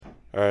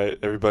All right,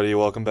 everybody,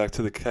 welcome back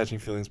to the Catching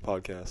Feelings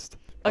podcast.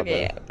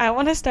 Okay, I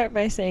want to start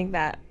by saying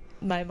that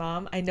my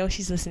mom, I know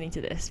she's listening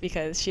to this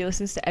because she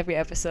listens to every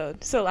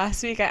episode. So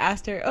last week I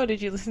asked her, "Oh,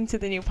 did you listen to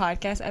the new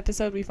podcast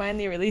episode? We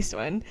finally released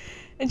one."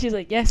 And she's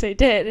like, "Yes, I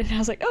did." And I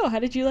was like, "Oh, how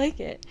did you like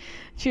it?"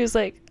 She was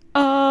like,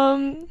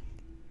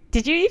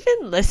 did you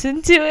even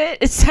listen to it?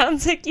 It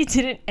sounds like you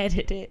didn't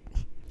edit it."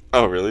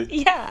 Oh, really?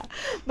 Yeah,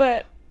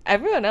 but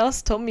everyone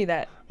else told me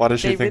that Why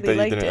did she they think really that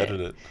you liked didn't it.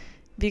 edit it?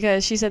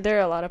 Because she said there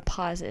are a lot of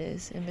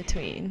pauses in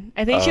between.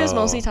 I think she was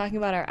mostly Oh. talking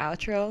about our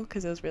outro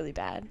because it was really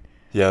bad.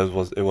 Yeah,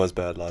 it was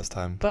bad last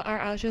time. But our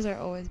outros are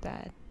always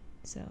bad.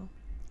 So,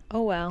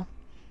 oh well.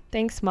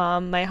 Thanks,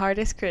 Mom. My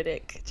hardest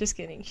critic. Just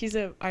kidding. She's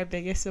our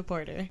biggest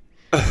supporter.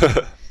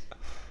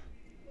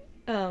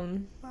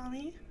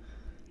 Mommy?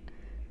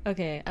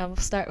 Okay, I'll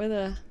start with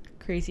a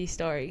crazy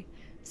story.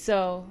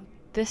 So,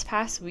 this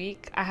past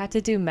week, I had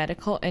to do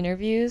medical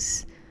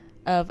interviews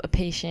of a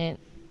patient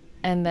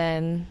and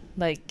then,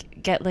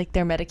 get,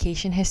 their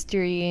medication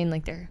history and,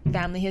 their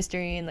family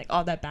history and,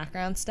 all that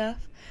background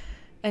stuff.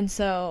 And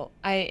so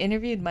I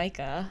interviewed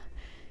Micah,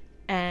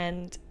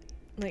 and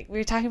we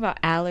were talking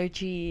about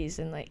allergies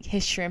and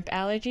his shrimp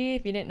allergy.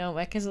 If you didn't know,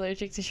 Micah's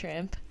allergic to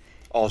shrimp.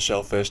 All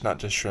shellfish, not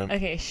just shrimp.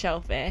 Okay,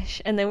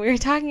 shellfish. And then we were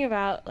talking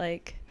about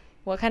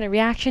what kind of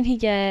reaction he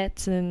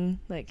gets and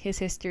his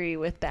history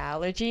with the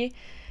allergy.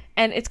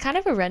 And it's kind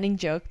of a running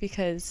joke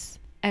because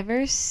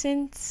ever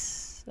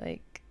since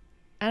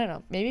I don't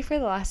know, maybe for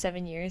the last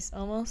 7 years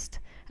almost,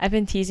 I've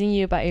been teasing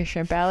you about your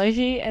shrimp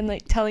allergy and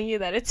telling you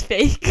that it's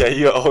fake. Yeah,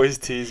 you always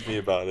tease me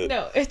about it.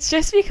 No, it's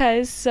just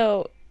because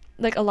a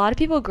lot of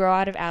people grow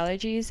out of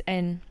allergies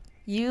and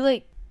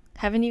you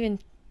haven't even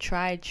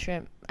tried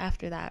shrimp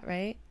after that,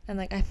 right?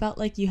 And I felt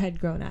like you had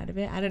grown out of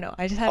it. I don't know.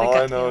 I just had a All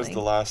gut I know is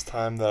feeling. the last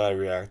time that I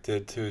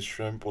reacted to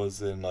shrimp was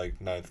in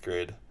ninth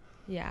grade.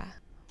 Yeah.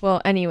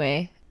 Well,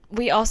 anyway,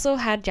 we also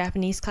had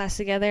Japanese class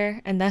together,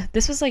 and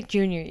this was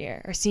junior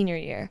year or senior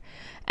year,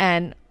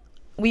 and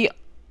we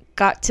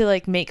got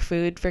to make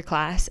food for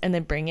class and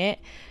then bring it.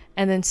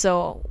 And then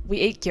so we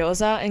ate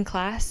gyoza in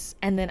class,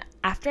 and then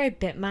after I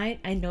bit mine,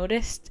 I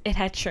noticed it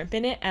had shrimp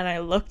in it, and I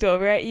looked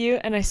over at you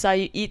and I saw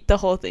you eat the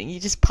whole thing. You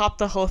just popped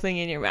the whole thing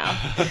in your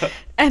mouth.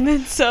 And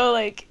then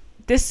so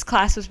this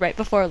class was right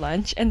before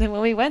lunch, and then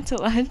when we went to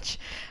lunch,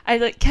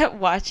 I kept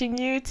watching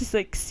you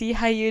to see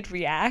how you'd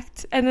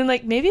react. And then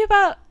maybe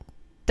about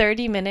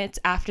 30 minutes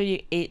after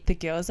you ate the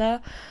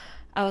gyoza,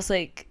 I was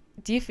like,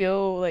 "Do you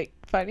feel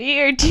funny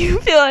or do you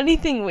feel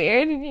anything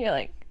weird?" And you're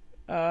like,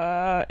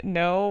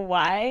 no,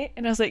 why?"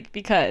 And I was like,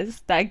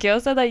 "Because that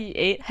gyoza that you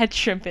ate had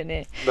shrimp in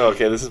it." No,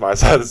 okay, this is my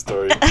side of the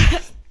story.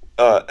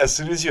 As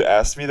soon as you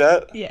asked me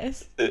that,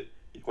 Yes.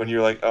 when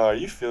you're like, "Oh, are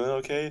you feeling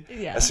okay?"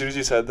 Yeah. As soon as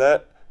you said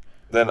that,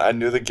 then I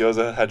knew the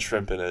gyoza had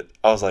shrimp in it.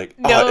 I was like,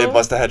 No. it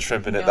must have had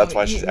shrimp in it. No, That's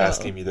why she's no,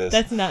 asking me this.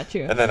 That's not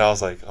true. And then I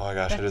was like, oh my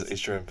gosh, I That's- just ate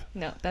shrimp.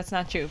 No, that's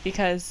not true.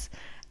 Because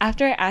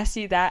after I asked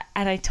you that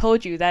and I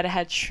told you that it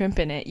had shrimp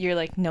in it, you're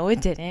like, "No, it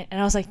didn't." And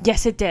I was like,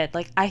 "Yes, it did.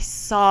 I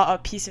saw a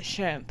piece of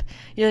shrimp."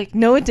 You're like,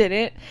 "No, it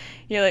didn't."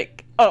 You're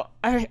like, "Oh,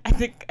 I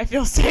think I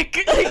feel sick."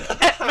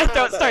 My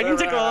throat's starting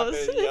to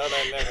close. Yeah,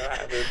 that never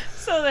happened.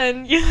 So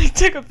then you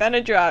took a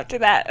Benadryl after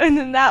that, and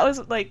then that was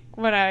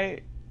when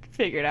I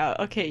figured out,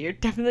 okay, you're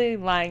definitely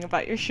lying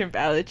about your shrimp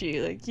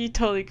allergy. You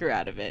totally grew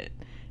out of it.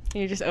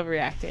 You're just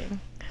overreacting.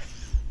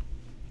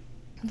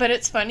 But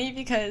it's funny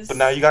because But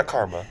now you got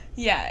karma.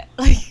 yeah,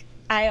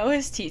 I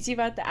always tease you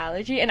about the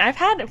allergy, and I've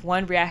had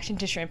one reaction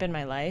to shrimp in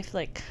my life.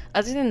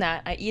 Other than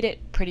that, I eat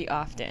it pretty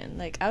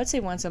often. I would say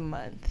once a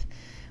month.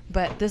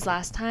 But this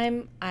last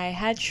time, I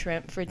had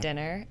shrimp for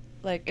dinner.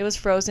 It was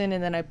frozen,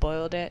 and then I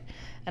boiled it,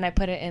 and I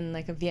put it in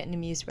a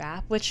Vietnamese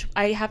wrap, which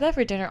I have that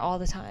for dinner all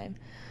the time.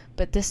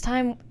 But this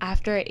time,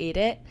 after I ate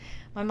it,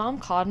 my mom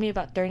called me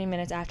about 30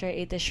 minutes after I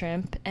ate the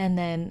shrimp, and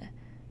then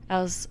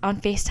I was on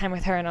FaceTime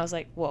with her, and I was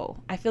like, "Whoa,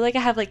 I feel like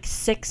I have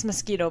 6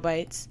 mosquito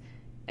bites,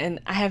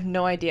 and I have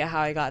no idea how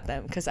I got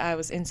them because I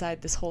was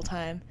inside this whole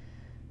time,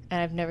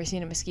 and I've never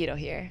seen a mosquito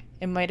here.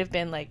 It might have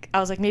been I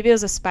was like, maybe it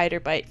was a spider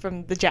bite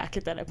from the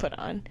jacket that I put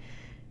on."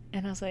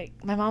 And I was like,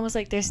 my mom was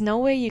like, "There's no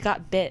way you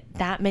got bit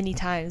that many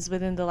times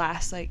within the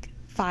last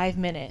 5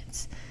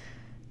 minutes."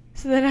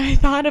 So then I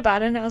thought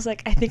about it, and I was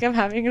like, I think I'm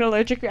having an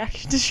allergic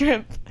reaction to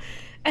shrimp.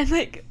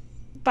 And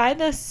by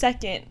the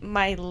second,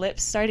 my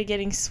lips started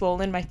getting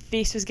swollen, my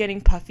face was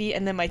getting puffy,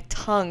 and then my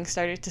tongue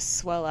started to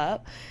swell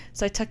up.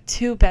 So I took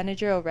 2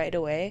 Benadryl right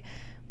away,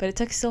 but it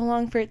took so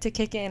long for it to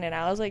kick in, and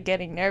I was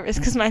getting nervous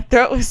because my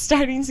throat was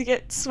starting to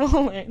get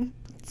swollen.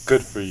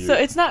 Good for you. So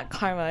it's not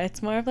karma,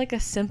 it's more of a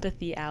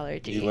sympathy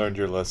allergy. You learned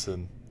your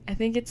lesson. I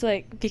think it's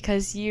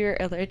because you're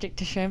allergic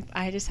to shrimp,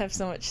 I just have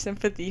so much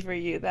sympathy for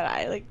you that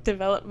I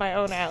developed my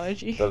own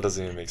allergy. That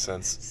doesn't even make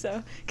sense.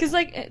 So, because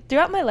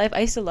throughout my life,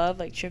 I used to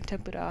love shrimp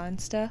tempura and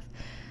stuff.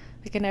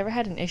 I never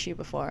had an issue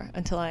before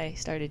until I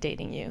started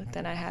dating you.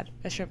 Then I had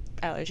a shrimp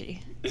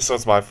allergy. So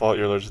it's my fault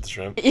you're allergic to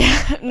shrimp?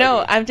 Yeah,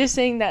 no, Okay. I'm just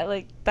saying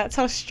that that's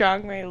how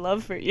strong my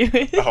love for you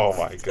is. Oh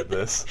my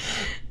goodness.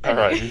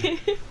 Alrighty.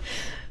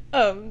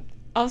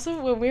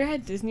 Also, when we were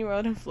at Disney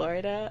World in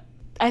Florida,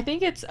 I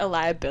think it's a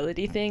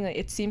liability thing. Like,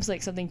 it seems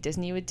like something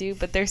Disney would do,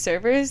 but their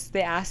servers,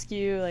 they ask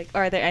you like,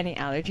 are there any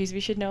allergies we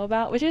should know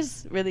about? Which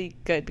is really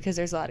good because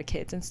there's a lot of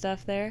kids and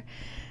stuff there.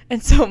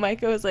 And so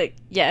Micah was like,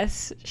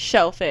 yes,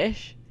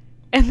 shellfish.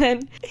 And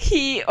then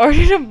he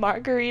ordered a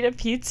margarita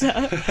pizza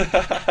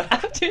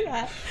after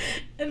that.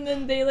 And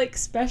then they like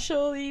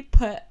specially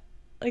put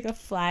like a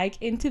flag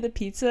into the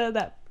pizza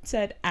that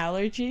said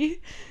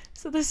allergy.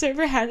 So the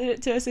server handed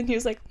it to us and he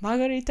was like,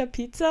 margarita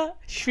pizza,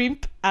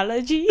 shrimp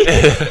allergy.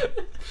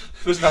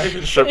 There's not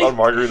even shrimp on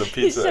margarita He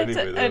pizza said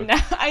anyway,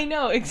 to- I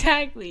know,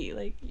 exactly.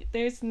 Like,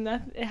 there's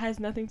nothing, it has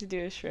nothing to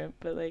do with shrimp,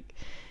 but like,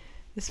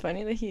 it's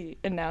funny that he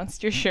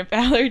announced your shrimp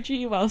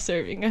allergy while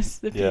serving us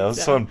the pizza. Yeah, it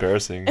was so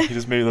embarrassing. He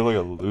just made me look like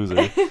a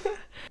loser.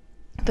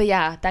 But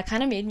yeah, that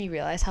kind of made me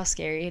realize how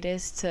scary it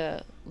is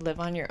to live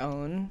on your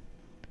own.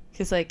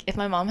 Because, like, if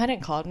my mom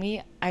hadn't called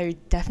me, I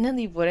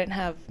definitely wouldn't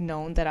have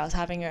known that I was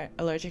having an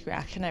allergic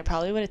reaction. I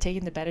probably would have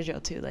taken the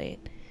Benadryl too late.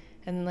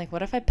 And then, like,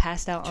 what if I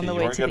passed out on the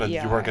way to the ER?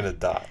 You weren't gonna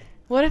die.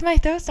 What if my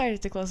throat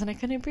started to close and I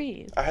couldn't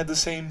breathe? I had the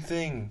same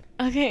thing.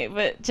 Okay,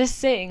 but just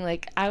saying,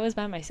 like, I was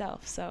by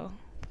myself, so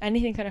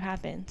anything could have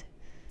happened.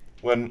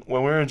 When we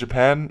were in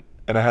Japan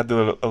and I had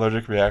the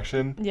allergic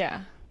reaction,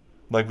 Yeah.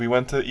 like we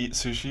went to eat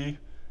sushi,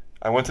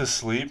 I went to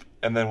sleep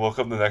and then woke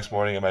up the next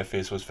morning and my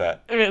face was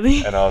fat.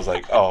 Really? And I was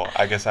like, oh,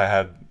 I guess I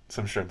had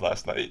some shrimp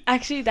last night.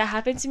 Actually, that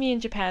happened to me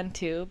in Japan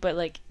too, but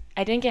like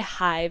I didn't get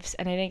hives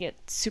and I didn't get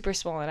super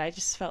swollen. I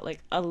just felt like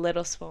a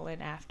little swollen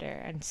after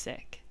and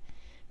sick.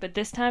 But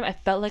this time I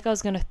felt like I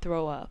was gonna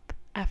throw up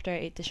after I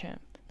ate the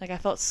shrimp. Like I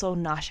felt so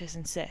nauseous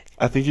and sick.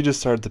 I think you just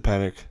started to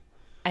panic.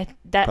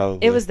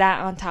 Probably. It was that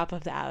on top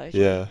of the allergy.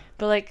 Yeah.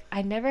 But like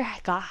I never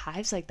got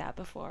hives like that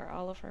before,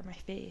 all over my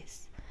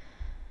face.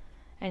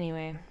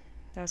 Anyway,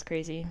 that was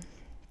crazy.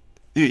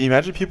 Dude,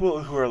 imagine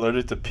people who are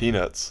allergic to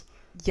peanuts.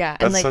 Yeah,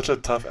 That's and like such a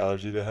tough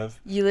allergy to have.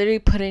 you literally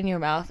put it in your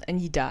mouth and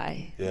you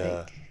die. Yeah.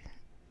 Like,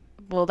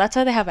 well, that's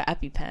why they have an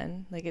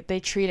EpiPen. Like they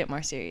treat it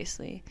more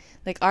seriously.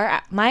 Like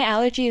my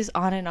allergy is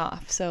on and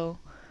off, so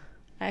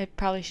I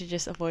probably should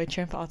just avoid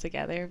shrimp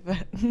altogether.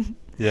 But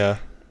Yeah.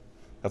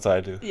 That's what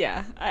I do.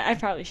 yeah, I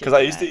probably should. Because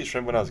I used to eat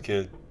shrimp when I was a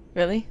kid.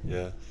 Really?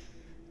 Yeah.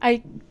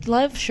 I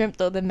love shrimp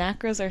though. The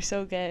macros are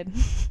so good.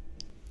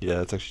 Yeah,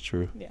 that's actually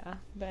true. Yeah,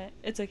 but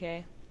it's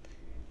okay.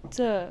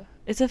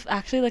 It's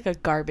actually like a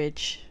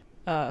garbage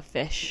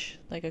fish,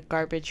 like a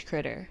garbage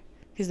critter,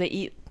 because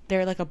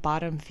they're like a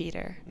bottom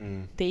feeder.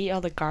 They eat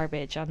all the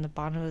garbage on the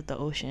bottom of the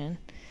ocean.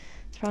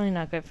 It's probably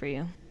not good for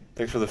you.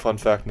 Thanks for the fun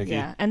fact, Nikki.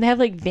 Yeah, and they have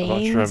like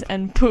veins shrimp.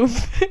 and poop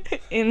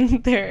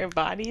in their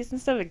bodies and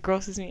stuff. It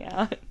grosses me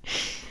out.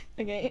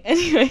 Okay,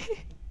 anyway.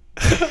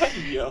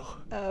 Yo.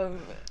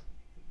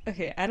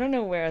 Okay, I don't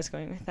know where I was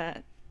going with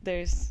that.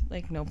 There's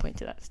like no point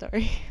to that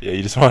story. Yeah,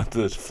 you just wanted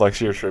to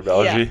flex your shrimp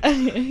allergy.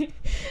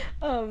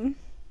 Yeah.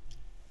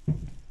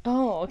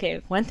 Oh,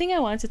 okay. One thing I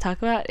wanted to talk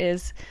about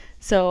is,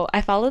 so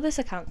I follow this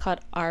account called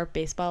Our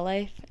Baseball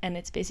Life, and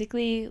it's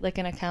basically like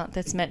an account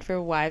that's meant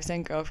for wives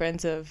and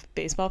girlfriends of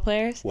baseball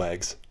players.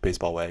 Wags.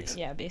 Baseball wags.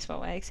 Yeah, baseball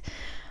wags.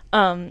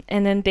 And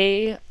then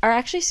they are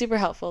actually super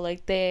helpful.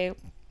 Like they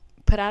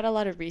put out a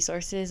lot of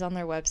resources on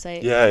their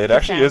website. Yeah, it for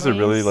actually is a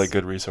really families. like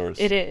good resource.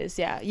 It is,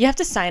 yeah. You have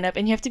to sign up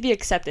and you have to be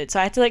accepted. So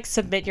I had to like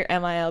submit your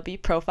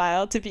MILB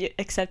profile to be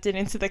accepted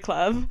into the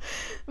club.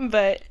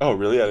 But Oh,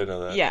 really? I didn't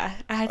know that. yeah,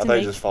 I had I to thought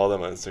make you just followed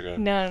them on Instagram.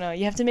 No.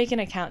 You have to make an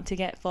account to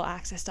get full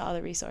access to all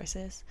the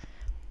resources.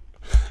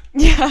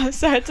 Yeah,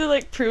 so I had to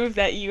like prove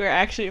that you were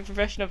actually a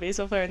professional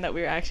baseball player and that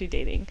we were actually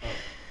dating.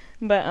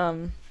 But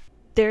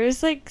there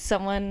is like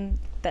someone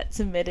that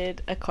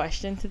submitted a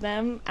question to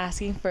them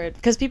asking for,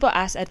 because people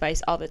ask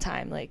advice all the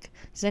time, like,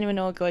 does anyone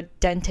know a good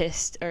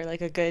dentist or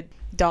like a good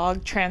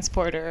dog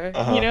transporter,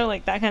 Uh-huh. you know,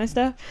 like that kind of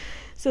stuff.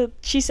 So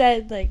she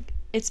said like,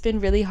 it's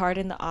been really hard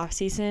in the off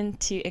season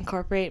to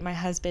incorporate my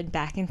husband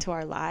back into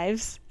our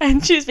lives.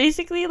 And she was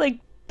basically like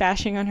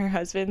bashing on her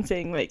husband,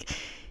 saying like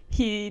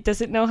he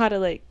doesn't know how to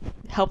like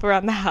help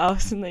around the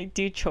house and like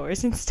do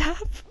chores and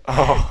stuff.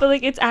 Oh. But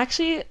like it's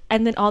actually,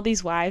 and then all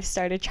these wives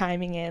started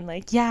chiming in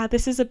like, yeah,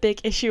 this is a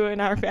big issue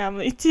in our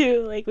family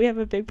too. Like we have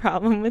a big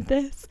problem with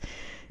this.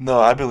 No,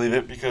 I believe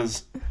it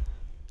because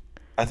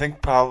I think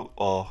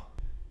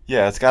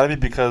yeah, it's got to be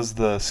because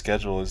the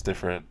schedule is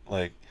different.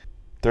 Like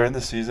during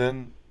the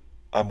season,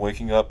 I'm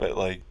waking up at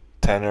like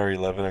 10 or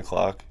 11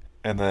 o'clock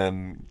and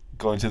then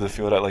going to the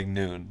field at like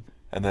noon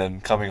and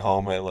then coming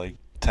home at like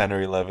 10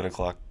 or 11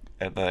 o'clock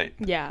at night.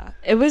 Yeah,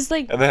 it was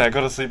like, And then I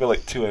go to sleep at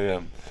like 2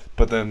 a.m.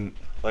 But then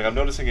like I'm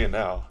noticing it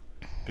now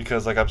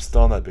because like I'm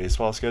still on that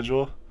baseball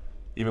schedule,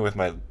 even with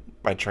my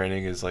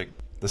training is like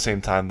the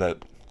same time that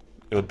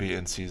it would be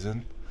in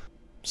season.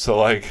 So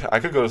like I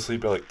could go to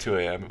sleep at like 2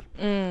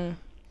 a.m.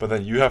 But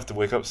then you have to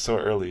wake up so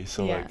early.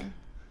 So yeah, like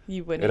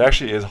you wouldn't. it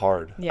actually is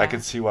hard. Yeah. I can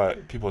see why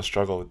people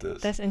struggle with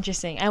this. That's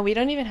interesting. And we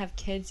don't even have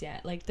kids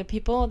yet. Like the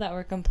people that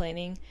were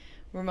complaining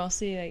were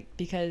mostly like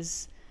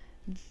because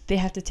they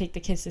have to take the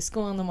kids to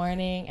school in the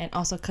morning and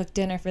also cook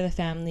dinner for the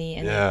family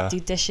and Yeah. like, do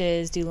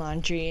dishes, do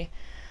laundry.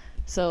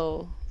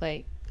 So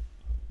like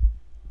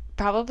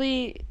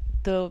probably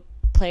the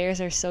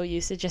players are so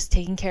used to just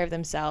taking care of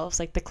themselves.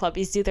 Like the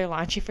clubbies do their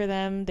laundry for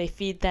them, they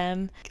feed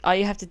them. All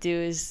you have to do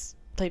is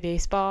play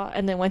baseball,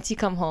 and then once you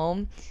come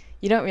home,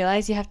 you don't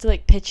realize you have to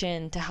like pitch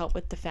in to help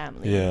with the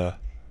family Yeah.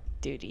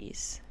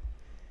 duties.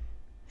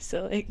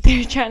 So like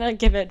they're trying to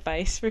give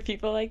advice for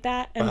people like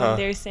that, and Uh-huh. then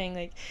they're saying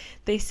like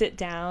they sit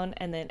down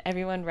and then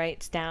everyone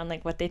writes down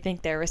like what they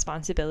think their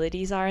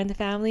responsibilities are in the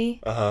family,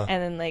 Uh-huh. and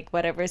then like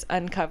whatever's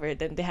uncovered,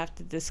 then they have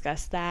to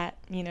discuss that,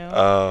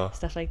 Oh,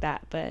 stuff like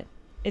that. But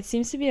it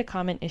seems to be a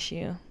common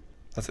issue.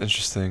 that's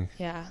interesting.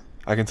 Yeah,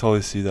 I can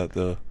totally see that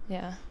though.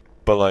 yeah.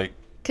 But like,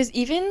 Because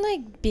even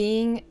like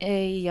being a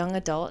young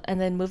adult and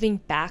then moving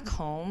back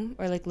home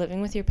or like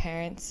living with your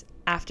parents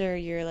after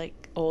you're like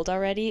old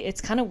already,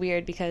 it's kind of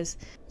weird because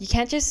you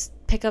can't just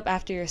pick up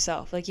after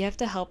yourself. Like you have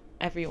to help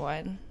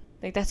everyone.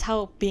 Like that's how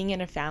being in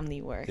a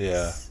family works.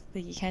 Yeah.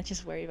 Like you can't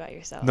just worry about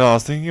yourself. no, I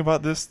was thinking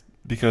about this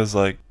because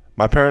like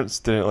my parents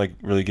didn't like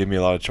really give me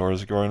a lot of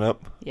chores growing up,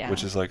 Yeah.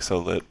 which is like so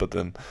lit. But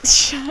then,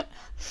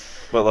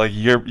 but like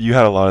you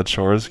had a lot of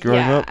chores growing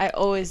yeah, up. I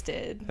always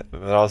did.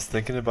 But I was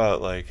thinking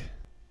about like,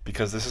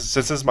 because since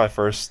this is my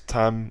first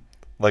time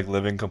like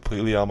living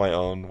completely on my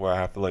own, where I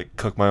have to like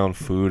cook my own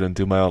food and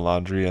do my own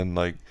laundry and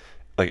like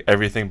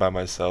everything by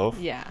myself.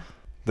 Yeah.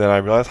 Then I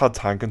realized how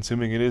time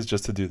consuming it is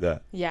just to do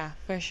that. Yeah,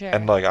 for sure.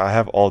 And like I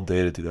have all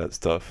day to do that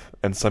stuff.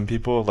 And some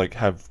people like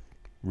have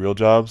real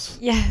jobs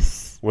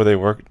yes. where they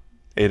work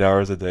 8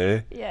 hours a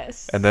day,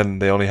 Yes. and then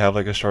they only have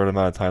like a short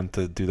amount of time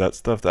to do that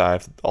stuff that I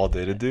have all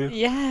day to do.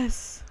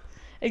 Yes.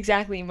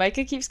 Exactly.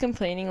 Micah keeps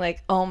complaining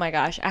like, "Oh my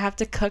gosh, I have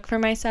to cook for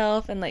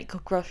myself and like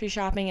go grocery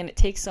shopping and it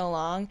takes so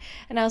long."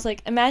 And I was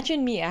like,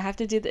 "Imagine me. I have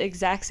to do the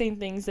exact same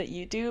things that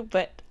you do,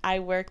 but I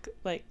work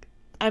like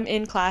I'm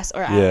in class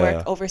or I Yeah.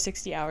 work over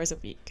 60 hours a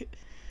week."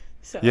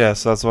 So Yeah,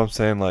 so that's what I'm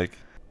saying. Like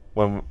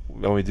when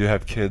we do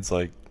have kids,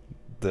 like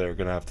they're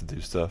gonna have to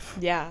do stuff.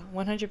 Yeah,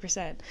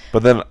 100%.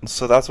 But then,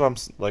 so that's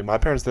what like. My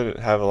parents didn't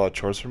have a lot of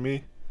chores for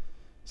me,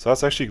 so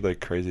that's actually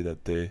like crazy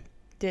that they.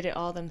 Did it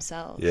all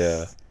themselves.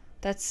 Yeah.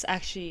 That's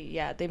actually,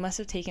 yeah, they must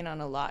have taken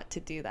on a lot to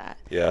do that.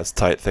 Yeah, it's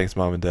tight. Thanks,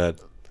 mom and dad.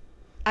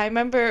 I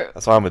remember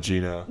That's why I'm a G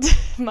now.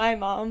 my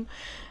mom,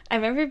 I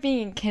remember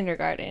being in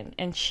kindergarten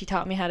and she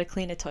taught me how to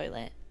clean a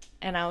toilet.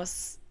 And I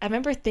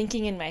remember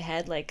thinking in my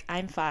head, like,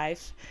 I'm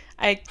 5.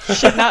 I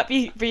should not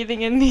be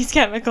breathing in these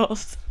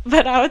chemicals.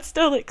 But I would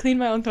still, like, clean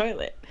my own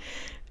toilet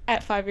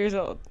at 5 years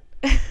old.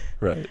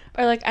 Right.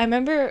 Or, like, I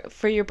remember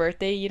for your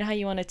birthday, you know how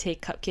you want to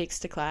take cupcakes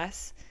to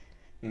class?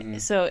 Mm-hmm.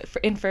 So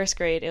in first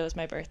grade, it was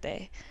my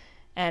birthday.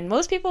 And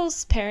most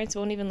people's parents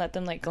won't even let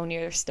them, like, go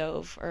near a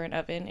stove or an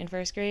oven in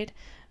first grade.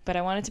 But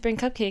I wanted to bring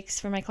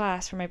cupcakes for my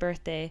class for my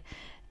birthday.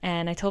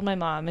 And I told my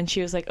mom, and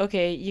she was like,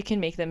 "Okay, you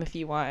can make them if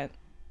you want."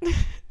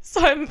 So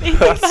I'm making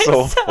That's so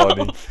myself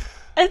funny.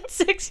 at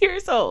 6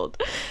 years old.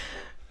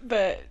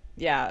 But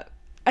yeah,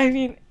 I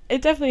mean,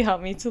 it definitely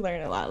helped me to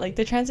learn a lot. Like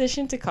the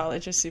transition to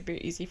college was super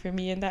easy for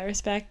me in that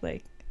respect.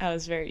 Like I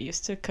was very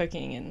used to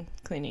cooking and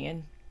cleaning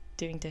and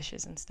doing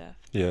dishes and stuff.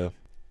 Yeah.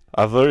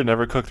 I've literally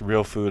never cooked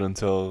real food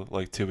until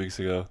like 2 weeks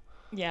ago.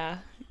 Yeah,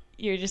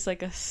 you're just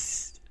like a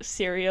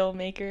cereal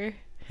maker.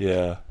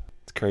 Yeah.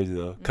 It's crazy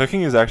though.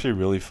 Cooking is actually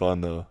really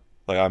fun though.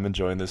 Like I'm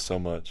enjoying this so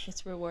much.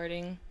 It's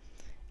rewarding.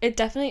 It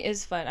definitely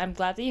is fun. I'm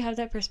glad that you have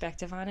that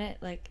perspective on it.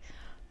 Like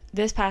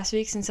this past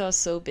week, since I was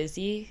so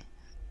busy,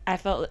 I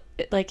felt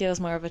like it was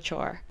more of a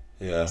chore,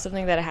 Yeah.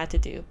 something that I had to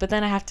do. But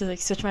then I have to like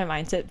switch my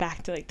mindset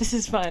back to like, this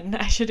is fun.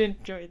 I should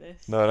enjoy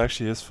this. No, it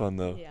actually is fun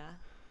though. Yeah.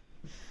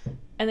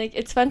 And like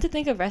it's fun to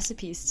think of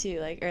recipes too,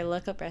 like or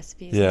look up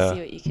recipes Yeah. and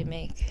see what you can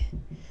make.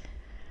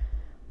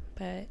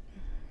 But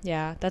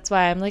yeah, that's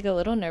why I'm like a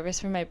little nervous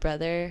for my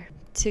brother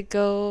to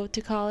go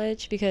to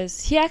college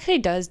because he actually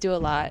does do a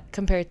lot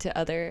compared to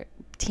other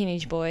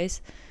teenage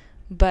boys.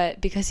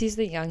 But because he's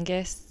the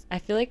youngest, I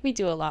feel like we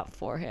do a lot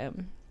for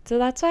him. So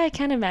that's why I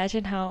can't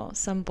imagine how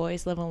some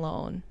boys live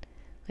alone.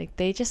 Like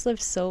they just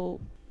live so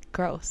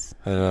gross.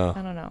 I know.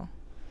 I don't know.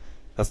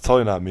 That's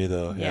totally not me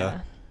though.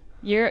 Yeah.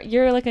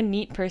 You're like a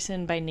neat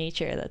person by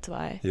nature, that's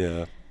why.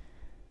 Yeah.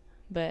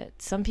 But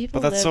some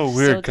people But that's so live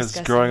weird because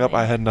growing up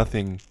I disgustingly. had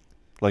nothing,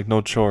 like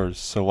no chores.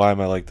 So why am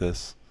I like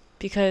this?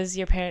 Because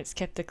your parents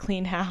kept a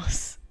clean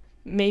house.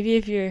 Maybe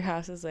if your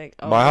house is like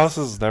My house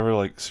is never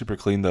like super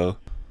clean though.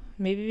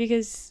 maybe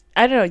because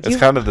I don't know. It's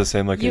kind of the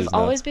same like it You've is now.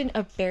 always been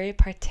a very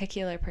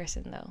particular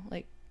person though,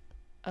 like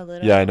a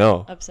little Yeah, I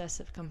know.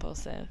 obsessive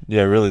compulsive.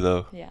 Yeah, really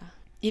though. Yeah.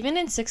 Even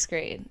in 6th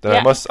grade. Then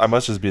yeah, I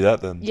must just be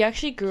that then. you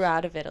actually grew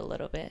out of it a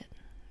little bit.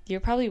 You're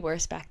probably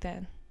worse back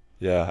then.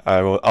 Yeah,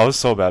 I was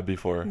so bad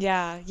before.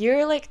 Yeah,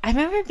 you're like I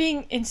remember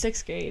being in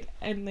 6th grade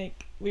and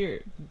like we were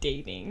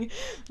dating,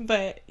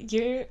 but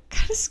you're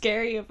kind of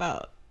scary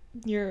about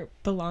your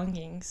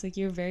belongings. Like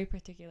you're very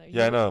particular.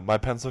 Yeah, I know. My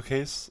pencil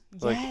case,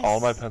 like all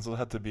my Yes. pencils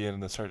had to be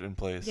in a certain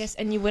place. Yes,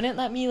 and you wouldn't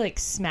let me like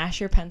smash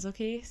your pencil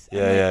case. I'm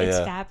Yeah, like, yeah, it's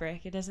yeah.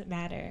 fabric. It doesn't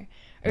matter.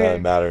 No, Or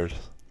it mattered.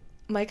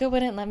 Micah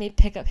wouldn't let me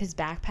pick up his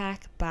backpack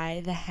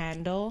by the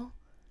handle,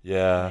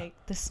 Yeah. like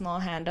the small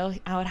handle.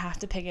 I would have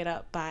to pick it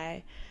up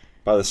by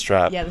By the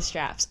strap. Yeah, the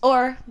straps.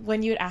 Or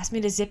when you would ask me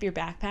to zip your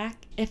backpack,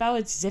 if I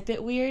would zip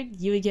it weird,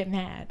 you would get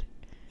mad.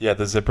 Yeah,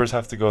 the zippers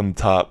have to go on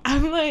the top.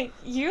 I'm like,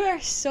 you are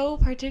so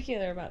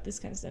particular about this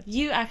kind of stuff.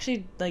 You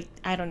actually, like,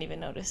 I don't even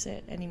notice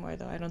it anymore,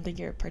 though. I don't think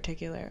you're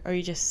particular. Or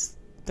you just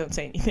don't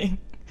say anything.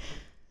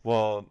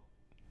 Well,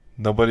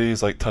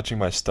 nobody's like touching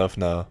my stuff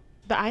now.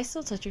 But I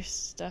still touch your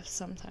stuff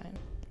sometimes.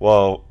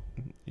 Well,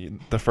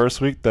 the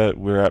first week that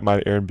we were at my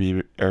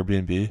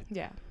Airbnb,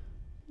 Yeah.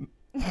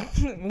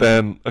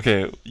 then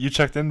okay, you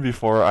checked in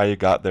before I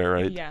got there,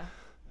 right? Yeah.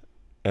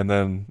 And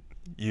then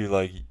you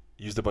like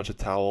used a bunch of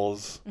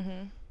towels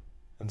Mm-hmm.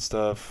 and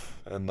stuff,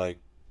 and like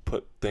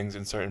put things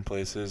in certain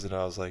places, and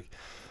I was like,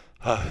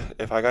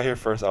 if I got here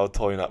first, I would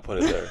totally not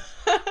put it there.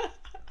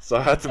 So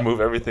I had to move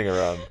everything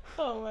around.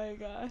 Oh my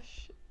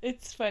gosh.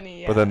 It's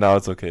funny, yeah. But then now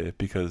it's okay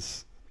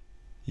because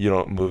you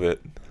don't move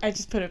it. I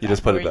just put it back You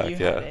just put it where back, you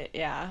yeah. had it.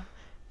 Yeah.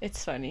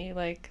 It's funny.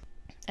 Like,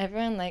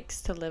 everyone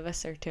likes to live a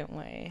certain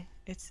way.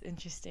 It's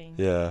interesting.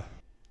 Yeah.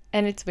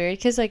 And it's weird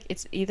because, like,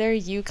 it's either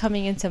you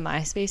coming into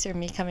my space or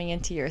me coming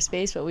into your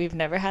space, but we've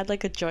never had,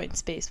 like, a joint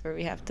space where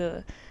we have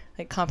to,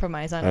 like,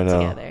 compromise on I it know.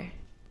 together.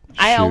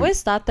 I Shoot.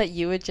 always thought that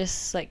you would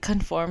just, like,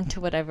 conform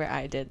to whatever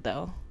I did,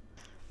 though.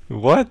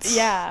 What?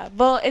 Yeah.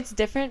 Well, it's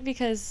different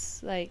because,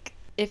 like,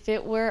 if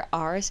it were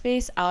our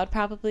space, I would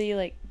probably,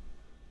 like,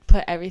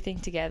 put everything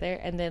together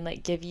and then,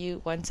 like, give you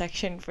one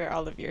section for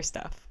all of your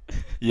stuff.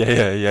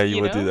 Yeah.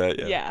 You would know? do that,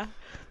 yeah. Yeah.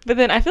 But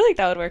then I feel like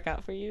that would work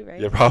out for you, right?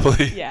 Yeah,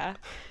 probably. Yeah.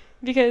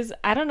 Because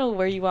I don't know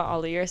where you want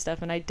all of your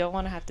stuff, and I don't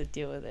want to have to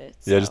deal with it.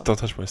 Yeah, So just don't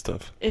touch my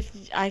stuff. if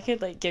I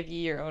could, like, give you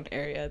your own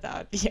area, that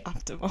would be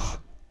optimal.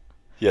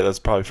 Yeah, that's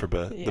probably for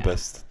Yeah. the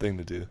best thing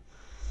to do.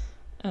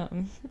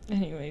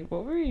 Anyway,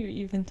 what were you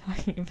even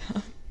talking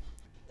about?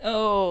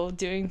 Oh,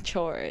 doing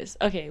chores.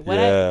 Okay,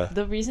 Yeah.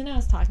 the reason I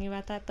was talking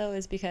about that, though,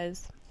 is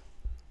because,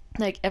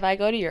 like, if I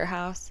go to your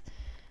house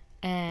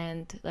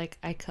and, like,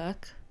 I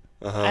cook,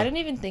 Uh-huh. I didn't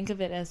even think of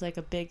it as, like,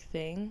 a big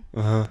thing.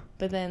 Uh-huh.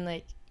 But then,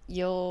 like,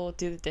 you'll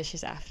do the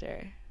dishes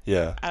after.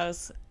 Yeah. I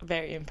was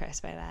very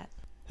impressed by that.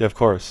 Yeah, of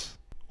course.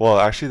 Well,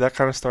 actually, that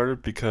kind of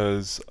started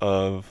because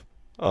of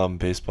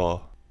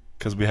baseball.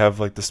 Because we have,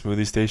 like, the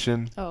smoothie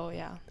station. Oh,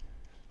 yeah.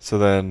 So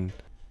then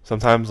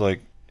sometimes, like,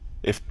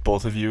 if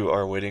both of you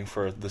are waiting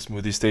for the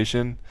smoothie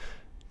station,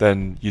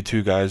 then you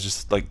two guys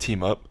just, like,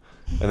 team up.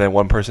 And then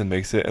one person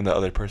makes it and the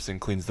other person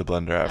cleans the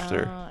blender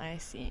after. Oh, I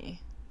see.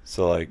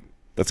 So, like,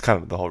 that's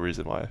kind of the whole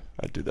reason why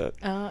I do that.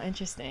 Oh,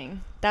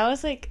 interesting. That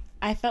was, like,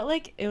 I felt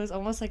like it was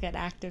almost like an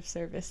act of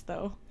service,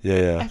 though. I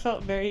Yeah.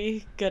 felt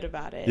very good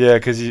about it. Yeah,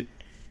 because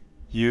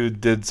you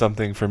did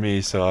something for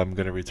me, so I'm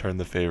going to return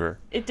the favor.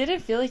 It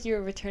didn't feel like you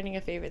were returning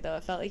a favor, though.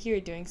 It felt like you were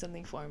doing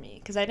something for me,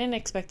 because I didn't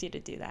expect you to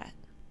do that.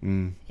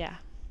 Mm. Yeah.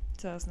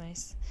 So that was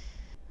nice.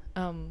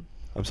 I'm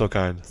so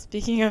kind.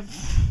 Speaking of...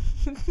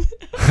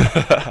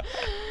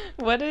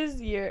 What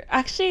is your...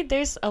 Actually,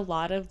 there's a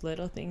lot of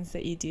little things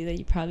that you do that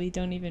you probably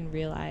don't even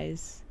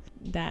realize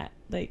that,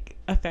 like,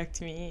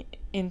 affect me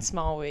in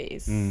small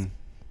ways.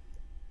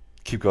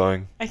 Keep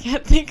going. I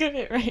can't think of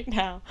it right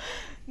now.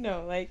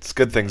 No, like... It's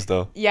good things,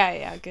 though.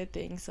 Yeah, good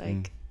things.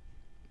 Like...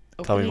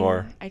 Tell me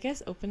more. I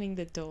guess opening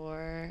the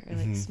door or,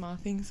 like, small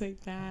things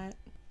like that.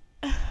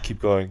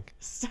 Keep going.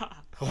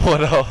 Stop.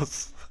 What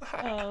else?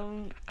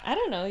 I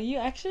don't know. You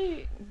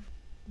actually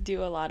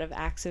do a lot of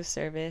acts of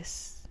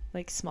service,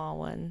 like small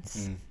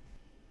ones.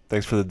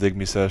 Thanks for the dig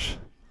me sesh.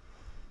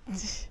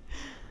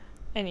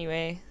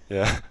 Anyway,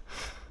 Yeah.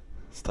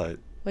 It's tight.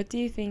 what do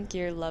you think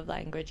your love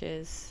language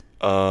is?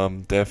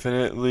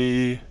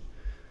 Definitely.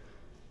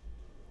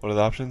 What are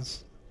the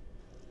options?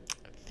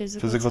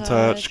 Physical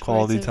touch,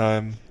 quality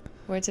time,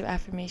 words of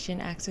affirmation,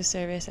 acts of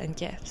service, and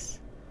gifts.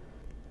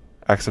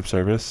 acts of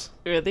service.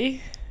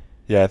 Really?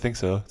 Yeah, I think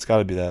so. It's got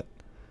to be that.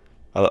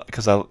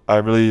 Because I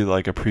really,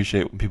 like,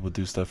 appreciate when people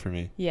do stuff for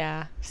me.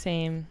 Yeah,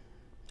 same.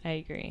 I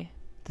agree.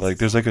 Like,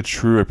 there's, like, a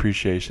true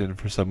appreciation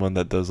for someone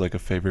that does, like, a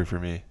favor for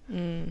me.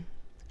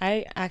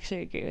 I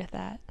actually agree with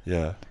that.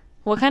 Yeah.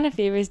 What kind of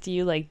favors do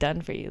you like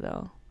done for you,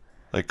 though?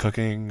 Like,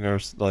 cooking, or,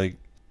 like,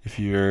 if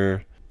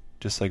you're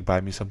just, like,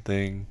 buy me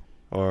something,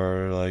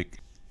 or, like,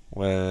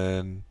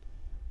 when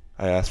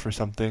I ask for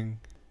something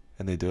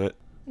and they do it.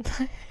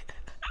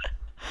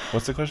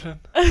 What's the question?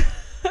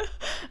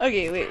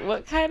 Okay, wait.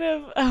 What kind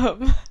of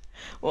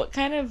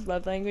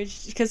love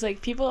language? Because,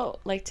 like, people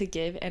like to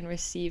give and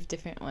receive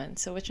different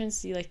ones. So which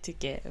ones do you like to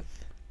give?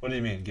 What do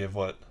you mean, give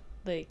what?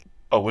 Like,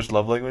 Oh, which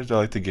love language do I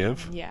like to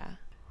give? yeah.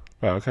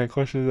 Wow, what kind of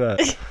question is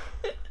that?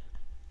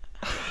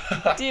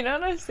 Do you know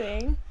what I'm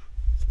saying?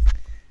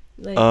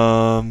 Like,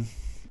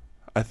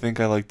 I think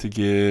I like to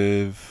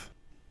give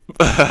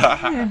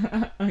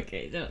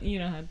okay, you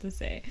don't have to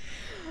say.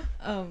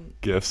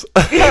 gifts.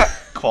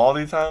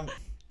 Quality time?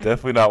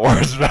 Definitely not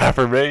words of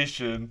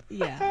affirmation.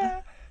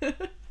 Yeah. Do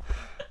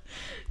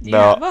you No.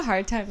 have a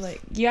hard time,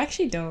 like, you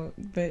actually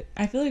don't, but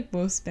I feel like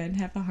most men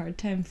have a hard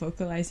time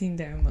vocalizing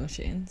their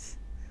emotions.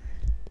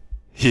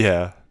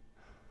 Yeah.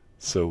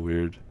 So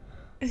weird.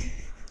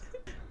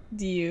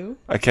 Do you?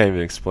 I can't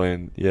even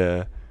explain.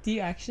 Yeah. Do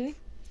you actually?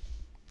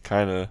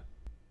 Kinda.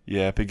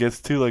 Yeah, if it gets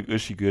too like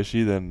ushy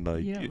gushy, then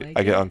like You don't like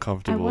I get it? I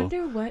uncomfortable.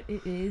 wonder what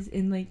it is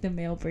in like the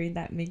male brain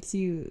that makes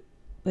you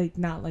like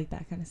not like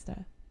that kind of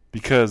stuff.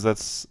 Because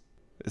it's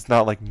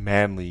not like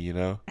manly, you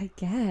know? I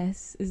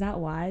guess. Is that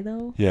why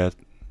though? Yeah, it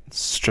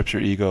strips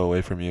your ego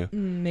away from you.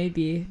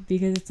 Maybe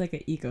because it's like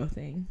an ego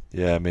thing.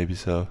 Yeah, maybe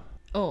so.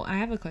 Oh, I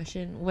have a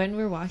question. When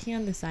we're walking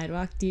on the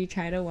sidewalk, do you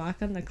try to walk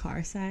on the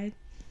car side?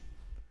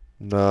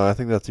 No, I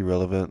think that's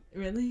irrelevant.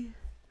 Really?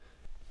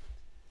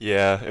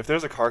 Yeah, if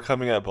there's a car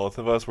coming at both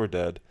of us, we're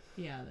dead.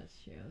 Yeah, that's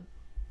true.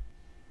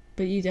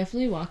 But you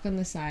definitely walk on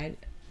the side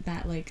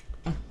that like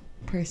a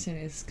person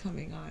is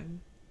coming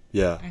on,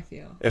 Yeah. I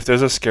feel. If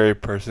there's a scary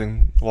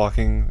person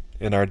walking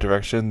in our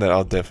direction, then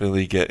I'll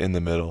definitely get in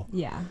the middle.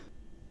 Yeah.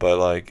 But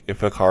like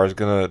if a car is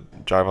gonna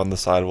drive on the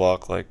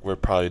sidewalk, like we're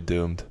probably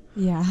doomed.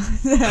 Yeah.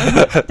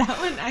 That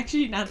one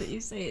actually, now that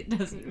you say it,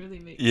 doesn't really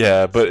make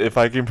Yeah, sense. but if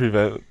I can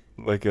prevent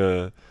like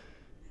a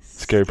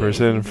scary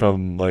person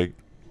from like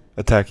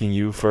attacking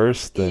you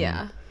first, then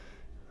Yeah.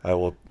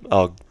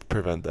 I'll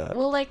prevent that.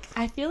 Well, like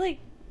I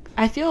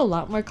feel a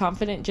lot more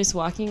confident just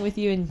walking with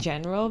you in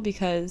general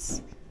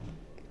because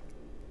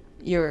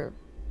you're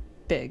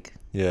big.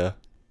 Yeah.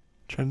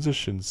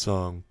 Transition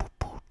song.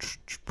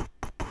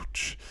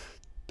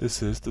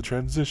 This is the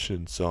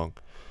transition song.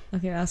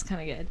 Okay, that was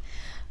kind of good.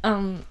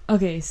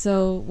 Okay,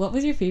 so what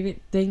was your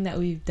favorite thing that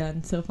we've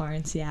done so far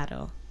in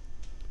Seattle?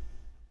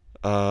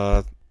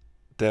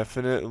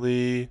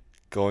 Definitely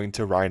going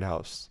to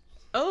Rhinehouse.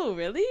 Oh,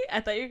 really? I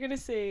thought you were gonna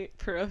say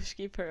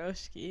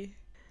pierogi.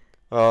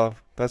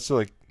 That's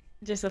like,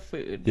 Just a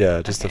food.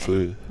 yeah, just the Okay.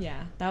 food.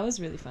 Yeah, that was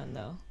really fun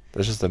though.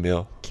 That's just a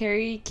meal.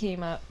 Carrie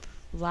came up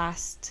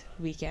last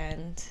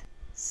weekend,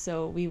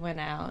 so we went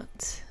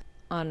out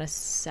on a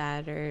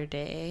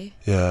Saturday.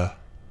 Yeah.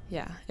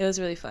 Yeah, it was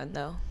really fun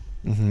though.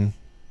 Mm-hmm.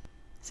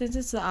 Since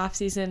it's the off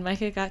season,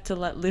 Micah got to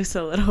let loose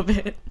a little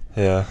bit.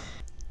 Yeah.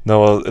 No,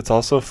 well, it's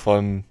also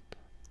fun.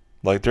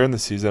 Like during the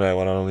season, I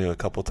went on only a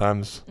couple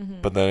times,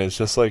 but then it's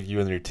just like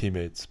you and your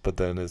teammates. But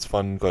then it's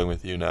fun going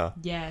with you now.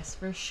 Yes,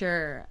 for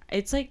sure.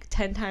 It's like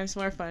 10 times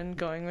more fun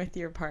going with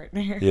your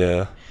partner.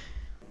 Yeah.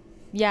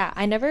 Yeah,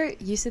 I never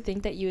used to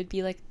think that you would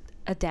be like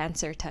a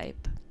dancer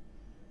type,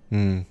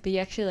 Mm. but you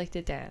actually like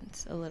to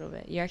dance a little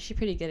bit. You're actually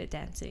pretty good at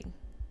dancing.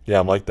 Yeah,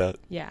 I'm like that.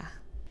 Yeah.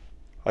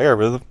 I got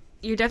rhythm.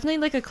 You're definitely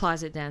like a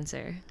closet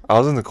dancer. I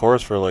was in the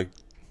chorus for like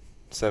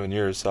 7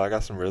 years, so I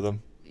got some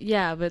rhythm.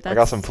 Yeah, but that's I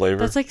got some flavor.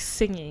 That's like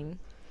singing.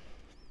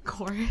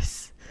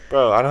 Chorus.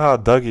 Bro, I know how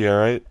to Dougie,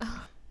 alright?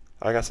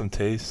 I got some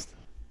taste.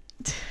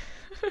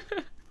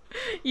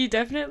 You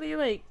definitely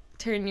like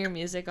turn your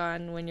music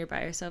on when you're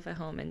by yourself at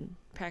home and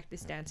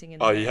practice dancing in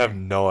the Oh, mirror. you have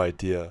no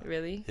idea.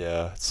 Really?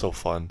 Yeah, it's so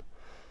fun.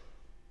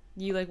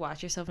 You like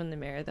watch yourself in the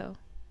mirror though?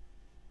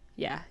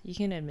 Yeah, you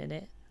can admit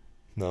it.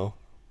 No,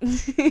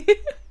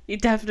 You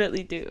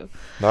definitely do.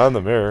 not in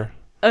the mirror.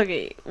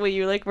 Okay, will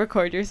you like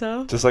record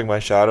yourself? Just like my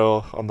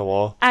shadow on the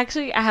wall.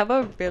 Actually, I have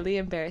a really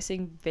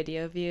embarrassing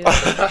video of you.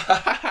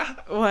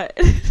 What?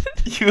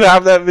 You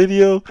have that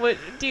video? What?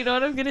 Do you know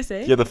what I'm gonna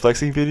say? Yeah, the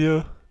flexing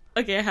video?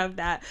 Okay, I have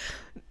that.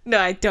 No,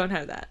 I don't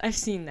have that. I've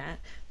seen that,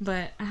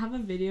 but I have a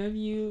video of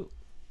you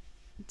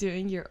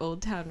doing your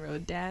Old Town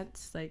Road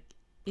dance, like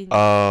in your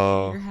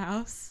Oh.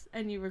 house,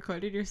 and you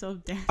recorded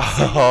yourself dancing.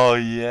 Oh,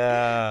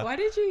 yeah. Why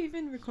did you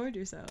even record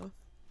yourself?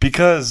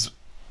 Because,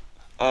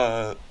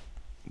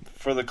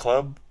 for the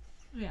club,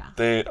 Yeah.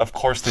 of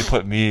course they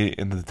put me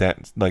in the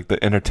dance, like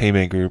the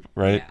entertainment group,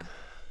 right? Yeah.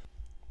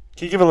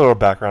 Can you give a little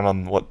background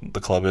on what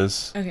the club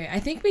is? Okay, I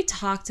think we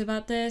talked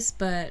about this,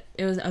 but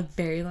it was a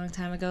very long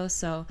time ago.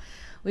 So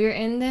we were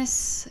in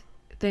this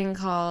thing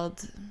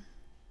called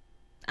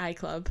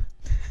iClub.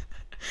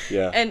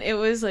 Yeah. And it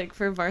was like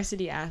for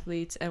varsity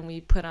athletes, and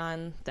we put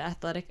on the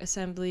athletic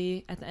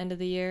assembly at the end of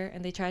the year,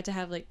 and they tried to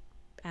have like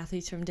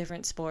athletes from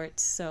different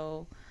sports.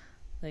 So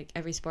like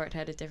every sport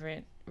had a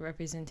different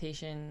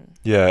representation.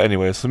 Yeah,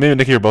 anyway, so me and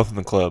Nikki are both in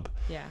the club.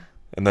 Yeah.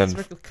 And then,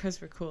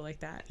 Because we're cool like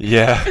that.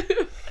 yeah,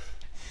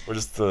 we're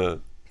just the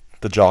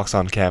jocks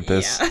on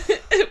campus. Yeah.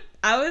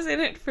 I was in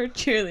it for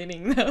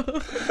cheerleading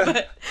though,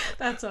 but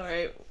that's all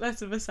right.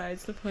 That's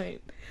besides the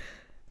point.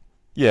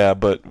 Yeah,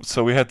 but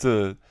so we had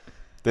to.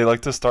 They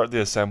like to start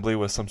the assembly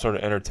with some sort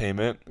of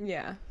entertainment.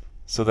 Yeah.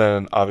 So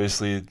then,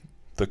 obviously,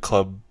 the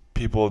club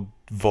people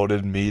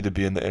voted me to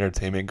be in the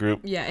entertainment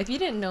group. Yeah. If you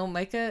didn't know,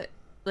 Micah,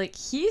 like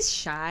he's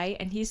shy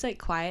and he's like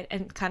quiet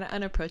and kind of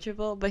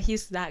unapproachable, but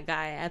he's that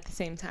guy at the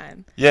same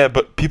time. Yeah,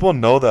 but people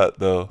know that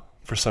though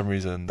for some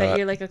reason That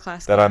you're like a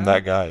class that I'm clown.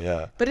 that guy.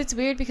 Yeah. But it's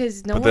weird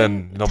because But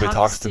then nobody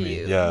talks to me,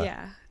 you. yeah.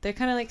 Yeah. They're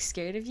kind of like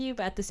scared of you,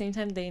 but at the same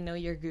time, they know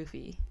you're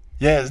goofy.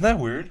 Yeah, isn't that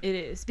weird? It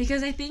is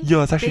because I think Yo,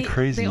 that's actually they,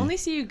 crazy. They only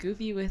see you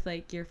goofy with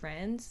like your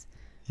friends,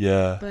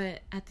 Yeah. but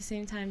at the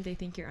same time, they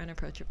think you're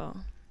unapproachable.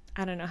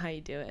 I don't know how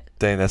you do it.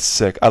 Dang, that's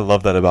sick. I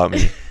love that about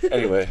me.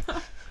 Anyway,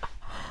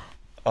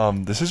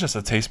 this is just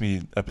a Taste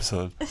Me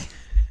episode.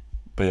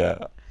 But yeah,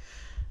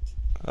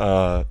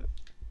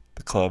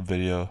 the club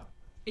video.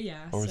 Yeah.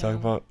 What were we talking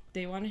about?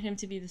 They wanted him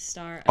to be the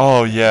star. Of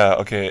Oh the yeah,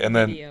 okay. And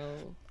then video.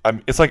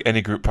 it's like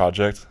any group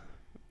project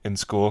in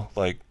school.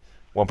 Like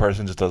one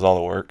person just does all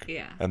the work,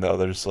 Yeah. and the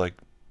others like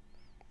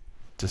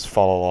just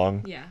follow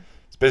along. Yeah.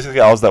 So basically,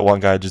 I was that one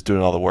guy just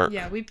doing all the work.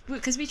 Yeah,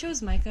 because we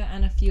chose Micah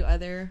and a few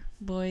other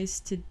boys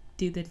to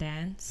do the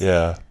dance.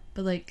 Yeah.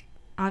 But like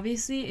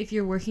obviously if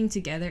you're working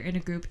together in a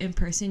group in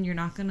person, you're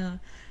not gonna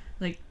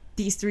like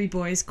these three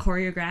boys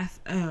choreograph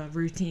a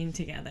routine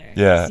together.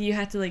 Yeah. So you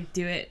have to like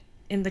do it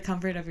in the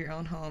comfort of your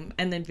own home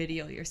and then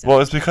video yourself. Well,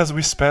 it's because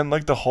we spent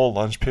like the whole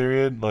lunch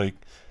period like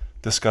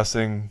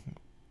discussing,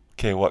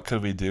 okay, what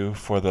could we do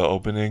for the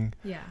opening?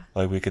 Yeah.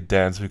 Like we could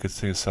dance, we could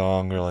sing a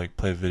song, or like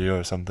play a video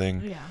or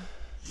something. Yeah.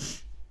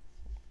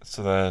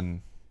 So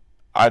then,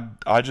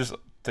 I just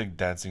think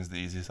dancing's the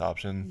easiest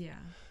option. Yeah.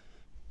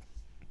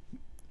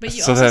 But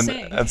you So also then,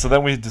 sang. and so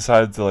then we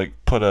decided to like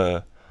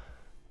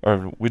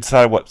we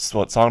decided what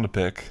song to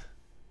pick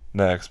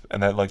next,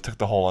 and that like took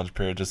the whole lunch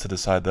period just to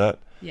decide that.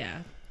 Yeah.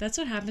 That's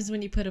what happens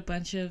when you put a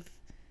bunch of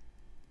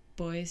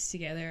boys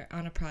together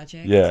on a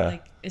project. Yeah.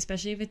 Like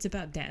especially if it's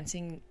about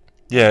dancing.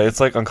 Yeah, it's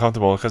like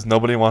uncomfortable because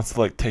nobody wants to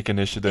like take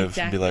initiative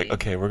and be like,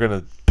 Exactly. okay, we're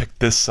gonna pick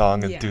this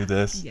song and Yeah. do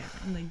this. Yeah.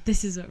 And like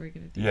this is what we're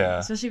gonna do. Yeah.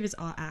 Especially if it's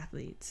all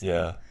athletes.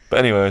 Yeah. But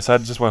anyway, so I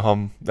just went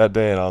home that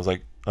day and I was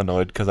like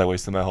annoyed because I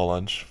wasted my whole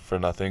lunch for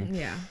nothing.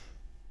 Yeah.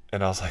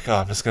 And I was like, oh,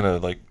 I'm just gonna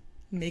like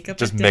Make up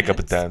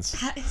a dance.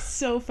 That is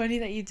so funny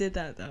that you did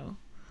that though.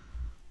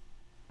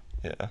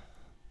 Yeah.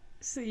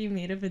 So you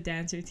made up a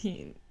dance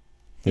routine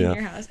in Yeah.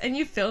 your house and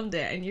you filmed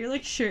it and you're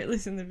like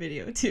shirtless in the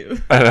video too.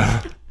 I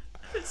know.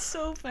 It's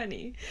so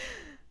funny.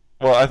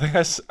 Well, I think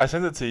I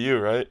sent it to you,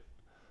 right?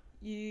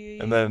 You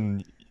And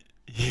then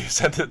you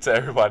sent it to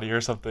everybody or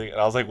something. And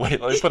I was like,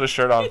 wait, let me put a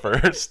shirt on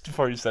first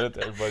before you send it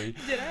to everybody.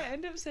 did I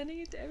end up sending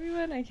it to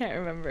everyone? I can't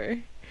remember.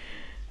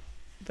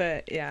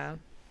 But yeah,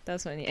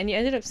 that's funny. And you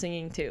ended up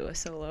singing too, a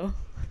solo.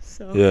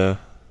 So Yeah.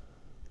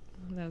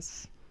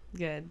 that's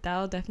good.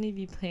 That'll definitely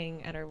be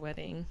playing at our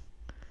wedding.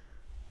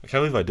 I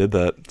can't believe I did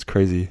that. It's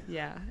crazy.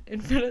 Yeah.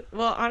 In front of,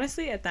 well,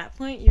 honestly, at that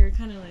point, you're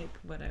kind of like,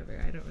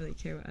 whatever. I don't really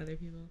care what other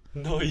people.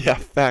 No, yeah,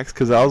 facts.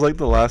 Because I was like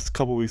the last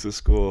couple weeks of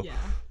school. Yeah.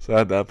 So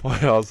at that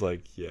point, I was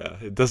like, yeah,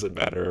 it doesn't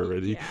matter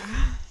already. Yeah.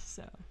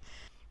 So,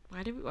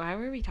 why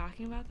were we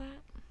talking about that?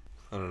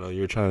 I don't know.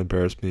 You were trying to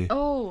embarrass me.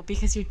 Oh,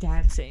 because you're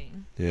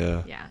dancing.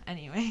 Yeah. Yeah.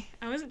 Anyway,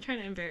 I wasn't trying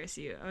to embarrass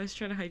you. I was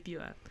trying to hype you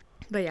up.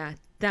 But yeah,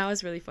 that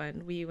was really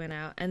fun. We went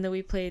out and then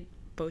we played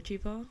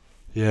bocce ball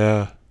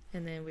Yeah.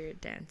 and then we were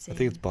dancing. I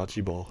think it's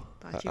bocce ball.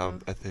 Bocce ball.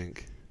 I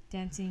think.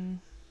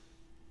 Dancing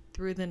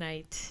through the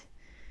night.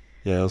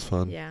 Yeah, it was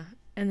fun. Yeah.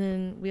 And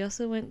then we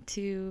also went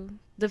to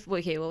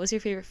okay, what was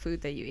your favorite food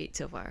that you ate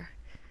so far?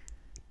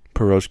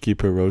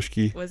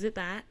 Pierogi. Was it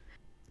that?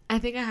 I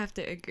think I have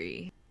to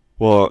agree.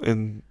 Well,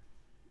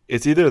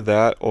 it's either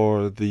that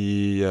or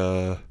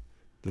the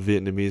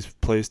Vietnamese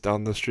place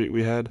down the street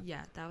we had.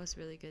 Yeah, that was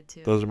really good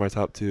too. Those are my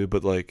top two,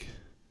 but like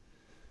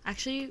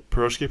Actually,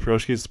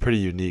 pierogi is pretty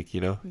unique,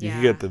 you know? You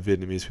can Yeah. get the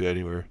Vietnamese food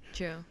anywhere.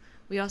 true.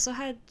 We also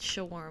had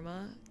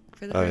shawarma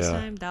for the Oh, first yeah.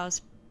 time. That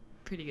was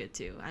pretty good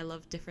too. I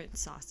love different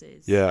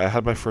sauces. Yeah, I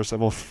had my first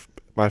ever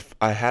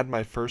I had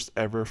my first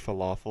ever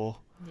falafel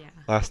Yeah.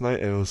 last night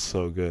and it was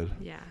so good.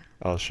 Yeah.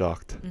 I was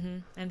shocked.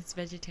 And it's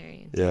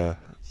vegetarian. too, Yeah.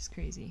 Which is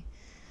crazy.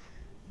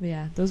 But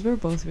yeah, those were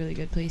both really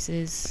good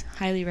places.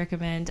 Highly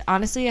recommend.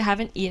 Honestly, I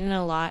haven't eaten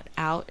a lot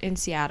out in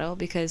Seattle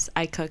because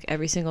I cook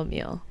every single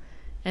meal.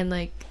 And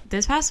like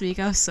this past week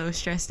I was so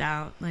stressed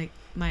out. Like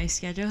my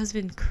schedule has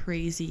been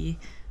crazy.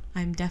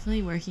 I'm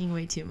definitely working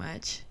way too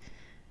much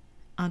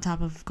on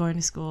top of going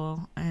to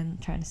school and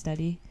trying to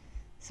study.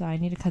 So I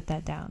need to cut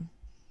that down.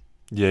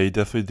 Yeah, you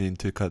definitely need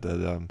to cut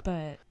that down.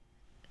 But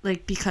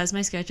like because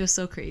my schedule's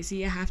so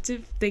crazy, I have to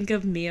think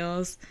of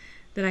meals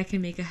that I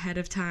can make ahead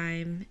of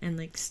time and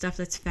like stuff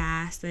that's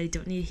fast that I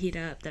don't need to heat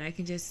up that I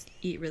can just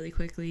eat really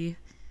quickly.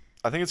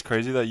 I think it's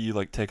crazy that you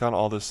like take on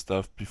all this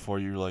stuff before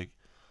you like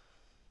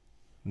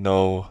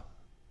know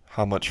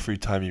how much free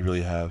time you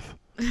really have.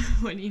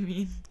 What do you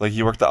mean? Like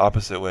you work the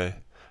opposite way.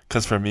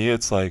 'Cause for me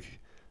it's like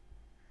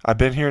I've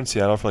been here in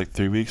Seattle for like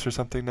 3 weeks or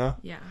something now,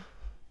 Yeah.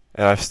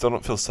 and I still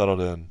don't feel settled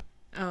in.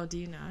 Oh, do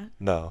you not?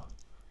 No.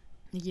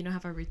 Like, you don't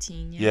have a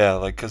routine yet? Yeah,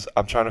 like 'cause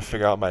I'm trying to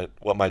figure out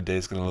what my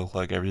day's gonna look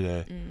like every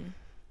day,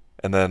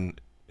 and then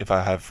if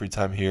I have free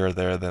time here or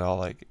there, then I'll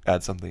like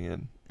add something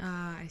in.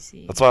 Ah, I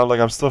see. That's why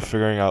I'm still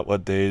figuring out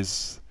what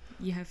days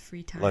You have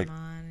free time like,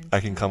 on. And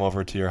I can stuff. come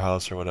over to your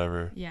house or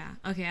whatever. Yeah.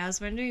 Okay, I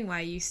was wondering why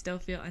you still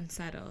feel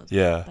unsettled.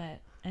 Yeah. But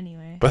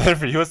anyway. But then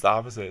for you it's the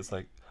opposite. It's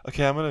like,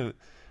 okay, I'm gonna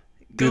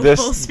do Go this.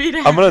 full speed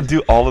I'm ahead. gonna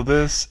do all of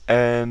this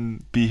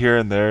and be here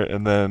and there,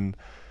 and then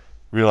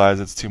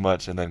realize it's too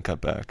much and then cut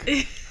back.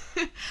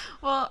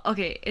 Well,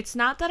 okay, it's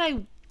not that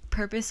I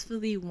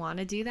purposefully want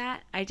to do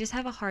that. I just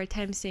have a hard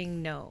time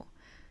saying no.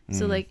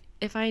 So like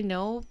if I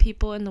know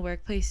people in the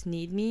workplace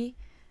need me,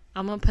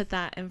 I'm going to put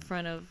that in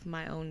front of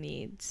my own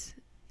needs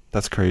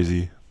That's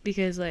crazy.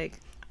 because like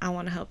I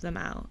want to help them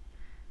out.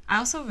 I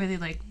also really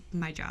like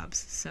my jobs,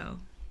 so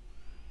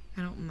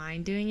I don't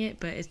mind doing it,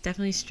 but it's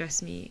definitely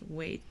stressed me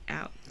way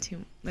out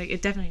too. Like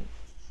it definitely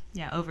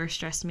over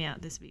stressed me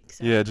out this week.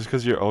 So Yeah, just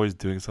 'cause you're always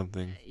doing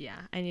something, yeah,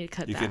 I need to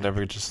cut you that. can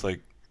never just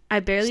like I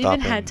barely stop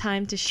even had and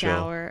time to chill.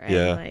 shower and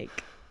Yeah.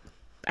 like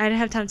I didn't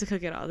have time to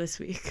cook it all this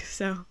week.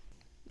 So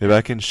Maybe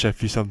I can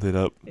chef you something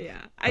up. yeah,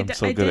 I'm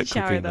so I good did at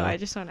shower cooking though. now. I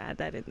just want to add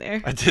that in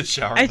there. I did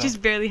shower. I though.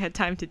 just barely had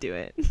time to do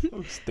it.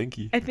 Oh,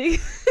 stinky. I think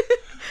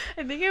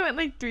I think I went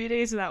like 3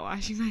 days without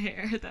washing my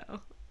hair though.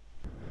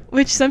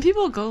 Which some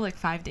people go like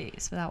 5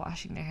 days without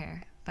washing their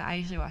hair, but I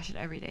usually wash it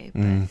every day.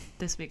 But Mm.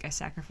 this week I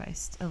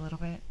sacrificed a little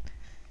bit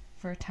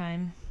for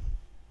time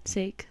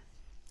sake.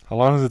 How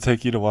long does it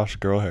take you to wash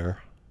girl hair?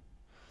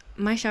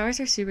 My showers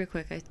are super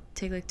quick. I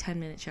take like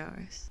 10-minute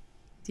showers.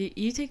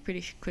 You take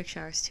pretty quick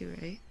showers too,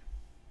 right?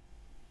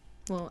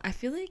 Well, I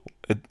feel like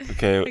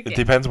Okay, Okay. it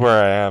depends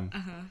where I am.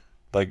 uh-huh.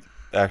 Like,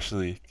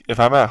 actually, if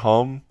I'm at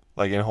home,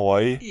 like in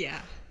Hawaii, Yeah.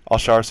 I'll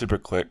shower super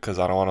quick because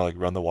I don't want to like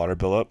run the water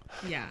bill up.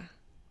 Yeah.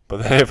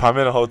 But then if I'm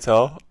in a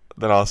hotel,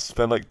 then I'll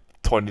spend like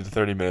 20 to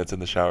 30 minutes in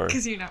the shower.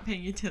 Because you're not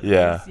paying utilities.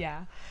 Yeah.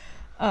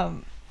 Yeah.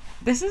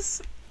 This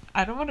is,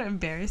 I don't want to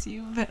embarrass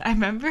you, but I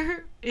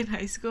remember in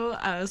high school,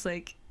 I was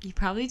like, you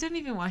probably don't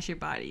even wash your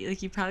body.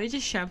 Like, you probably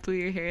just shampoo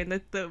your hair and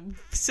let the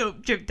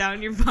soap drip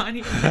down your body.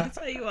 And that's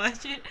how you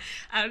wash it.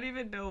 I don't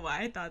even know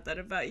why I thought that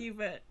about you,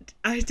 but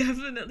I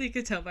definitely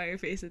could tell by your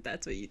face that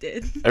that's what you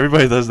did.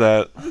 Everybody does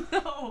that.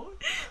 No,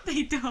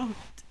 they don't.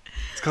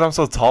 It's because I'm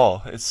so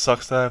tall. It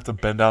sucks that I have to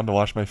bend down to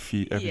wash my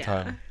feet every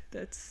time.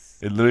 That's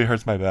It literally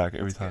hurts my back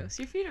every that's time. gross.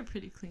 Your feet are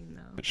pretty clean,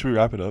 though. Should we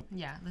wrap it up?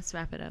 Yeah, let's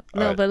wrap it up. All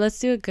No, right. but let's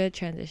do a good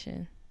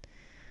transition.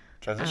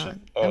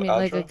 Transition? I mean,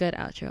 like a outro? good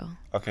outro.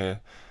 Okay.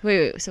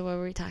 Wait. So what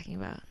were we talking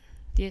about?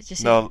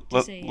 Just No,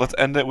 say let's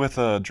end it with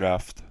a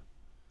draft.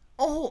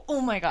 Oh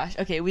my gosh.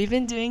 Okay, we've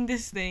been doing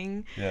this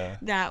thing Yeah.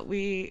 that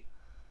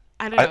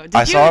I don't know. Did I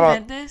you saw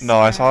invent it this? No,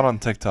 I or- saw it on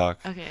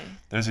TikTok. Okay.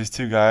 There's these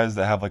two guys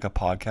that have like a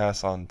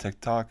podcast on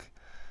TikTok.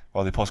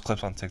 Well, they post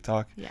clips on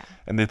TikTok. Yeah.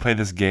 And they play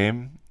this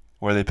game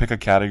where they pick a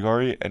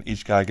category and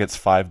each guy gets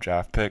 5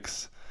 draft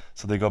picks.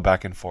 So they go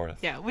back and forth.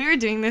 Yeah, we were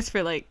doing this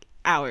for like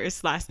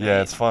hours last night.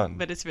 Yeah, it's fun.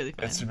 But it's really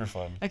fun. It's super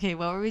fun. Okay,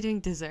 what were we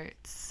doing?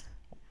 Desserts.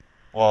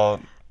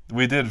 Well,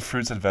 we did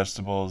fruits and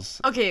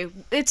vegetables. Okay,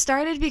 it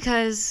started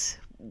because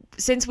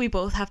since we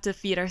both have to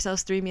feed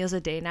ourselves 3 meals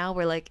a day now,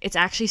 we're like, it's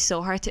actually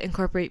so hard to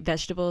incorporate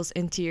vegetables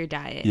into your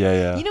diet.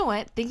 Yeah. You know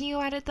what? Thinking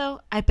about it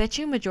though, I bet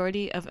you a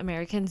majority of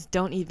Americans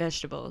don't eat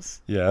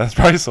vegetables. Yeah, that's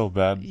probably so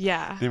bad.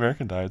 Yeah. The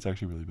American diet's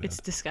actually really bad. It's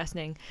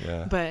disgusting.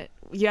 Yeah. But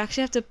you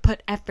actually have to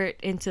put effort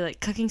into like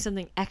cooking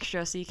something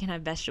extra so you can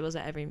have vegetables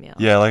at every meal.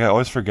 Yeah, like I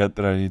always forget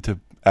that I need to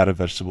add a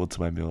vegetable to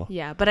my meal.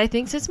 Yeah, but I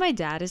think since my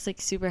dad is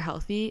like super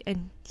healthy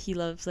and he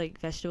loves like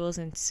vegetables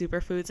and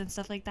superfoods and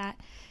stuff like that,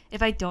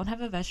 if I don't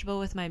have a vegetable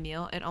with my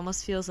meal, it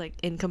almost feels like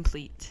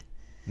incomplete.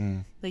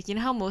 Mm. Like, you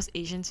know how most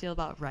Asians feel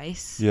about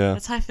rice? Yeah.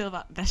 That's how I feel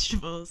about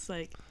vegetables.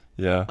 Like,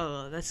 Yeah.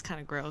 oh, that's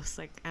kind of gross.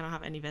 Like, I don't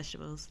have any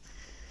vegetables.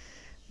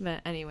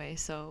 But anyway,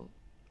 so.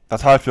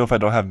 That's how I feel if I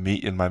don't have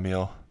meat in my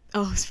meal.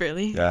 Oh, it's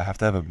really? Yeah, I have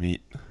to have a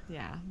meat.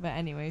 Yeah, but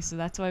anyway, so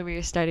that's why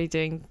we started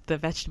doing the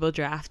vegetable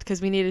draft,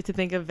 because we needed to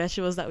think of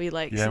vegetables that we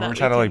like. Yeah, so we that were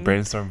trying to like can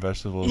brainstorm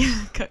vegetables.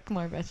 cook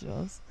more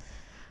vegetables.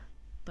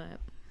 But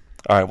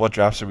All right, what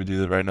draft should we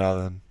do right now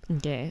then?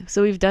 okay,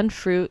 so we've done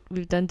fruit,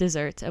 we've done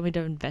desserts, and we've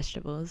done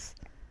vegetables.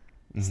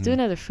 Let's do Mhm.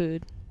 another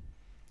food.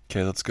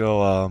 Okay, let's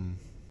go. I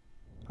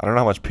don't know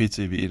how much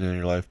pizza you've eaten in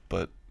your life,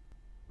 but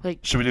Like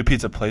should we do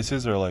pizza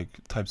places or like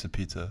types of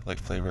pizza, like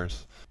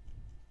flavors?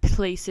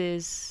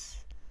 places.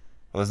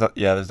 Well,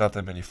 there's not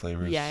that many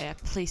flavors. Yeah,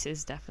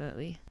 places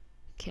definitely.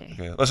 Okay.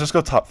 Okay, let's just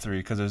go top 3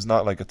 because there's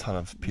not like a ton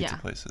of pizza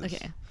Yeah, places.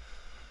 Okay.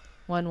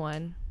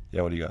 1-1.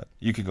 Yeah, what do you got?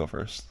 You can go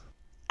first.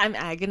 I'm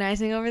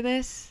agonizing over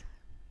this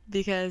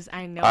because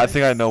I know. I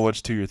think I it's- know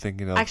which 2 you're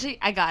thinking of. Actually,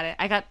 I got it.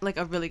 I got like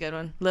a really good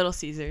one. Little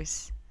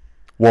Caesars.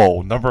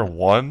 Whoa, number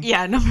 1?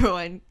 Yeah, number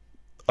 1.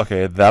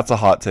 Okay, that's a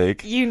hot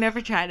take. You never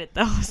tried it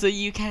though, so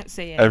you can't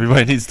say it.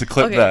 Everybody needs to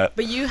clip okay, that.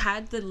 But you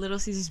had the Little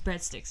Caesars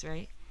breadsticks,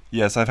 right?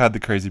 Yes, I've had the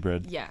crazy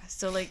bread. Yeah.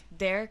 So like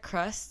their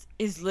crust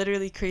is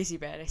literally crazy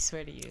bread. I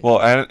swear to you.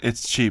 Well, and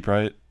it's cheap,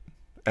 right?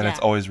 And it's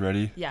Yeah. always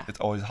ready. Yeah. It's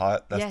always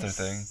hot. That's yes,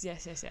 their thing.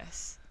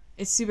 Yes.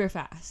 It's super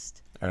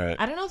fast. All right.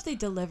 I don't know if they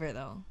deliver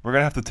though. We're going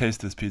to have to taste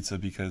this pizza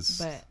because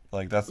But,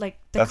 like that's Like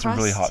the That's a crust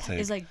really hot take.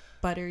 is like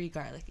buttery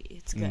garlicky.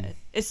 It's Mm. good.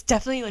 It's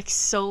definitely like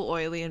so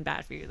oily and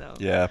bad for you though.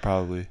 Yeah,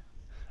 probably.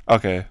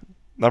 Okay.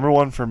 Number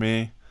 1 for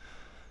me.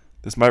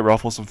 This might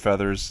ruffle some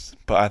feathers,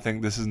 but I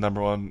think this is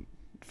number 1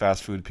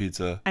 fast food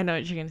pizza. I know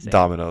what you're gonna say.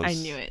 Domino's. I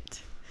knew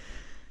it.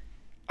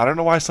 I don't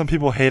know why some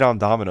people hate on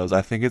Domino's.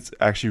 I think it's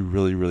actually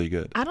really, really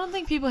good. I don't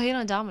think people hate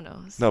on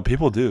Domino's. No,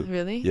 people do.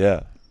 Really?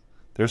 Yeah.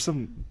 There's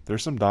some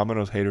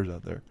Domino's haters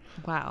out there,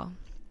 Wow.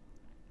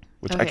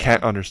 which I Okay.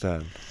 can't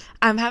understand.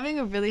 I'm having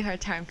a really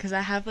hard time because I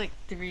have like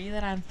 3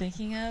 that I'm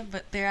thinking of,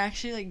 but they're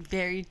actually like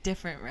very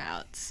different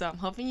routes. So I'm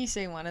hoping you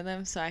say one of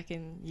them so I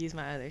can use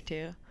my other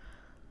 2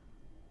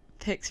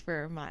 picks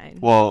for mine.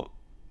 Well,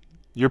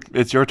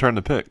 it's your turn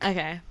to pick.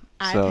 Okay.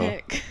 I So-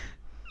 pick.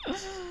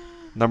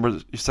 Your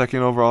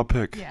second overall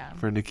pick Yeah.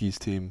 for Nikki's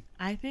team.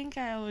 I think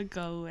I would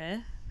go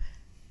with.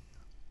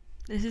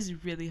 This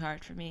is really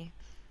hard for me,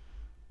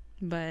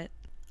 but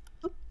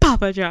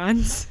Papa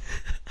John's.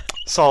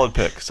 Solid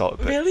pick. Solid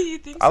pick. Really? You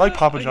think so? I like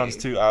Papa John's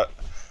Okay. too.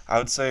 I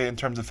would say in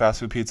terms of fast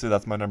food pizza,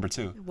 that's my number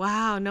 2.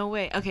 Wow, no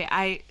way.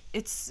 Okay,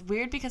 it's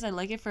weird because I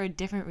like it for a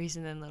different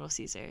reason than Little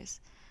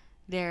Caesars.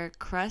 Their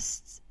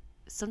crust,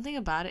 something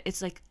about it,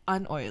 it's like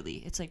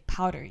unoily. It's like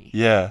powdery.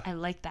 Yeah. I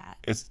like that.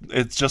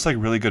 It's just like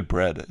really good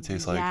bread. It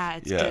tastes like. Yeah,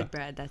 it's good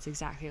bread. That's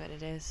exactly what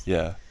it is.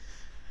 Yeah.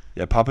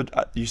 Yeah, Papa,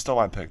 you stole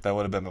my pick. That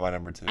would have been my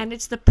number 2. And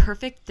it's the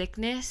perfect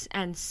thickness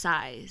and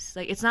size.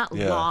 Like it's not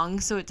Yeah. long,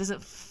 so it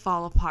doesn't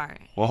fall apart.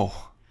 Whoa.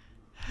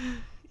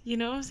 You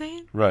know what I'm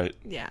saying? Right.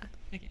 Yeah.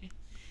 Okay.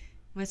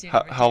 What's your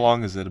How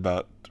long is it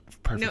about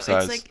perfect No,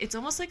 size? it's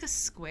almost like a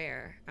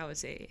square, I would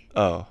say.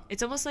 Oh.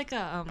 It's almost like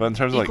a But in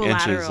terms of like inches,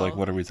 equilateral. like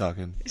what are we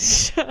talking?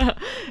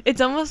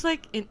 It's almost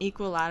like an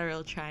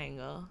equilateral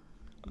triangle,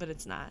 but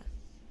it's not.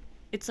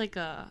 It's like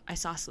a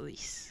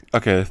isosceles.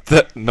 Okay,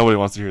 nobody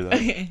wants to hear that.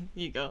 Okay,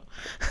 you go.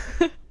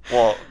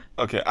 Well,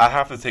 okay, I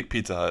have to take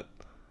Pizza Hut.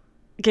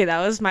 Okay, that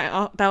was what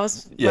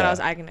I was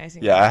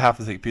agonizing. Yeah, I have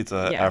to take Pizza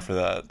Hut Yeah. after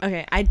that.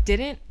 Okay, I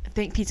didn't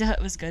think Pizza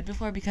Hut was good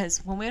before because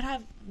when we would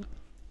have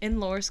in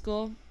lower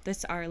school,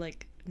 that's our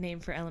like name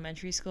for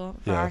elementary school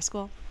for Yeah. our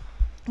school.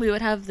 We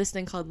would have this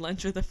thing called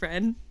lunch with a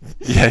friend.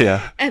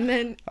 Yeah. And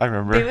then I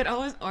remember. they would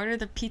always order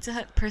the Pizza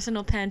Hut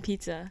personal pan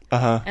pizza.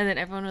 Uh-huh. And then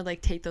everyone would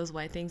like take those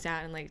white things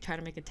out and like try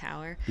to make a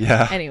tower.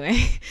 Yeah. Anyway,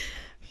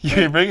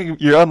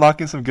 You're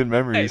unlocking some good I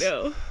memories.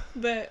 know.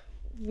 But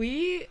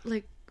we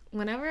like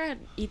whenever I'd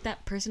eat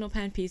that personal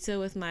pan pizza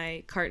with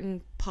my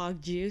carton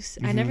Pog juice,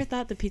 I never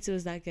thought the pizza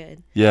was that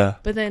good. Yeah.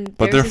 But then But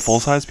there's their this-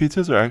 full-size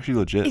pizzas are actually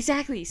legit.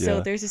 Exactly. So Yeah.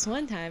 there's this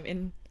one time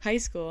in high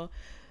school,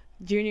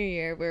 junior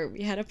year, where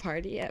we had a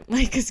party at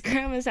Micah's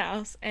grandma's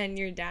house, and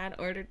your dad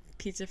ordered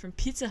pizza from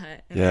Pizza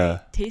Hut, and Yeah.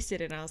 I tasted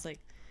it, and I was like,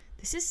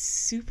 "This is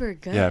super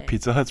good." Yeah,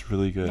 Pizza Hut's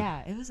really good.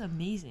 Yeah, it was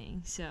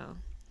amazing. So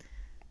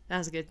that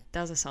was a good.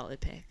 That was a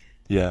solid pick.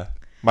 Yeah.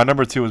 My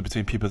number 2 was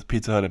between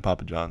Pizza Hut and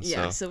Papa John's.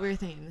 Yeah. So. So we were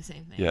thinking the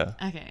same thing. Yeah.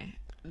 Okay.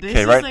 This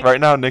Okay, is right like, right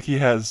now Nikki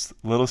has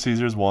Little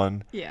Caesars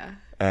 1 Yeah.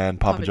 and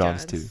Papa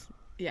John's 2.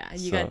 Yeah,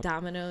 you So- got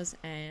Domino's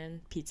and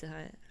Pizza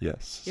Hut.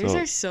 Yes. Yours So,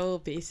 are so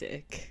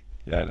basic.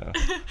 yeah, I know.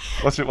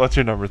 What's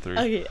your number 3?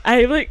 Okay,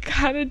 I'm like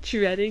kind of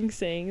dreading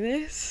saying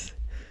this,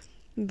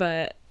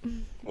 but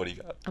What do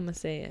you got? I'm gonna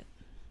say it.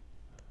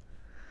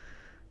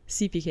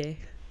 CPK.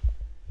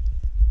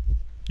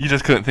 You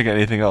just couldn't think of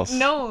anything else.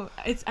 No,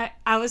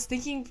 I was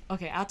thinking.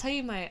 Okay, I'll tell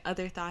you my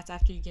other thoughts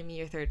after you give me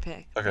your third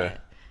pick. Okay.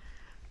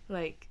 but,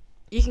 like,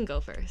 you can go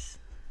first.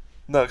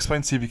 No,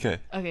 explain CBK.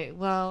 Okay,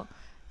 well,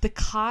 the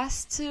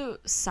cost to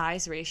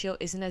size ratio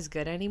isn't as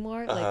good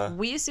anymore. Uh-huh. Like,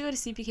 we used to go to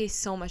CPK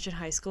so much in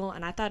high school,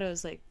 and I thought it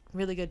was like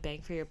really good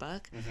bang for your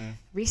buck.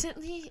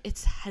 Recently,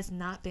 it has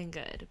not been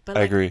good. But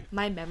I like, agree.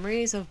 My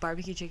memories of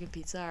barbecue chicken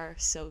pizza are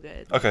so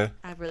good. Okay.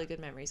 I have really good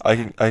memories. I of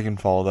can that. I can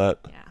follow that.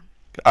 Yeah.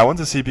 I went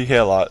to CPK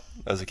a lot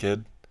as a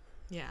kid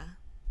Yeah.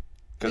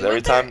 because We every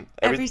went there time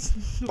every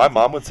my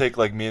mom would take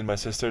like me and my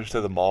sisters to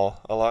the mall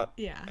a lot,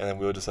 Yeah. and then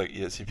we would just like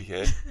eat at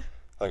CPK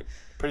like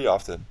pretty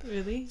often.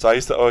 Really? So I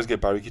used to always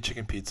get barbecue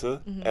chicken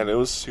pizza, Mhm. and it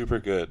was super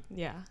good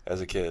Yeah. as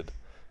a kid.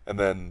 And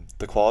then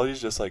the quality's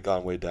just like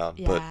gone way down.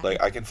 Yeah. But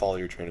like I can follow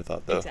your train of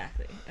thought though.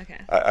 Exactly.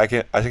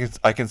 Okay.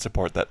 I can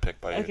support that pick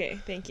by you. Okay.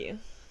 Thank you.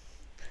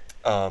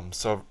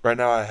 So right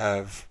now I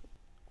have,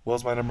 what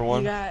was my number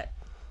 1? You got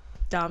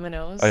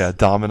Domino's. Oh yeah,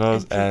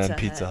 Domino's and and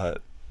Pizza Pizza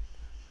Hut.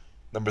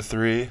 Number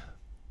 3,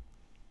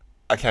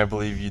 I can't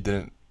believe you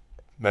didn't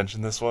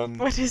mention this one.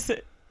 What is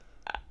it?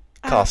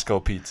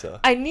 Costco pizza.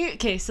 I knew.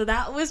 Okay, so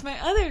that was my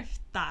other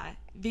thought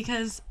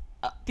because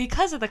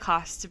of the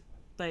cost to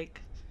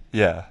like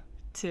Yeah.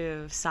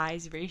 to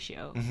size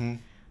ratio.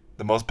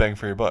 The most bang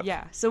for your buck.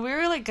 Yeah. So we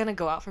were like gonna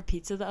go out for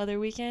pizza the other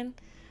weekend,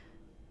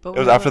 but It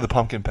was after the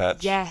pumpkin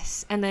patch.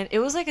 Yes, and then it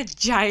was like a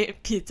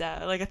giant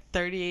pizza, like a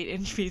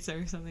 38-inch pizza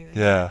or something like that.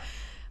 Yeah.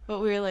 But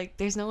we were like,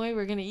 there's no way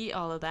we're gonna eat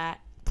all of that.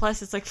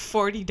 Plus, it's like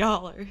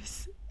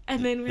 $40.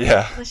 And then we were Yeah.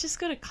 like, let's just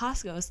go to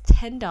Costco. It's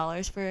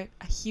 $10 for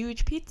a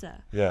huge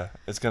pizza. Yeah.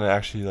 It's gonna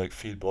actually like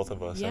feed both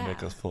of us and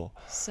make Yeah. us full.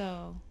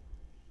 So,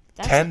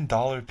 that's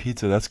 $10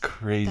 pizza. That's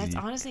crazy. That's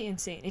honestly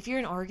insane. If you're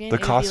in Oregon, The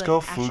it would be, Costco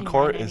like, food actually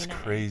court is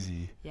 $9.99.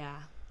 crazy. Yeah,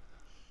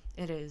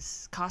 it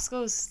is.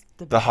 Costco's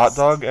the The hot best.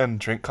 dog and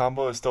drink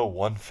combo is still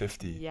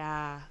 $150.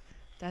 Yeah,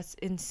 that's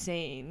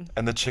insane.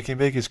 And the chicken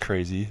bake is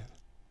crazy.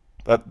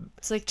 But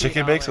It's like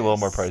chicken bake's a little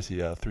more $3. pricey.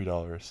 Yeah,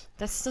 $3.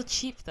 That's still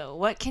cheap though.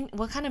 What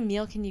kind of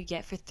meal can you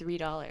get for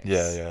 $3?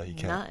 Yeah, you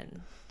can't.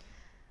 None.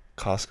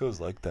 Costco's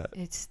like that.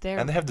 It's there.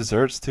 And they have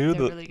desserts too.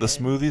 they're The really the good.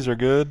 smoothies are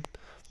good.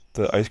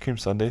 The ice cream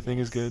sundae thing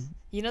is good.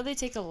 You know they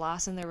take a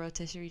loss in their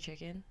rotisserie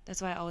chicken. That's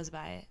why I always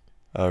buy it.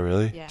 Oh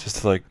really? Yeah. Just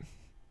to like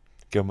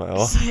give them an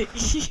L.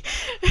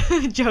 It's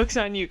like, joke's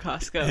on you,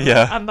 Costco.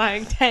 Yeah. I'm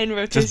buying 10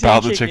 rotisserie Just bow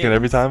the chicken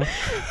every chickens.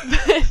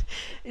 time.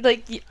 But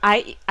like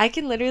I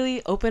can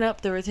literally open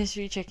up the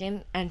rotisserie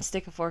chicken and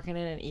stick a fork in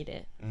it and eat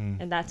it,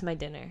 and that's my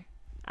dinner.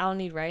 I don't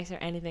need rice or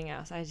anything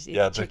else. I just eat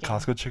Yeah, the the chicken.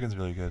 Costco chicken's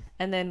really good.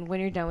 And then when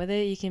you're done with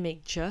it, you can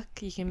make juk.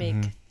 You can make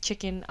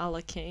chicken a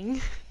la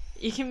king.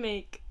 You can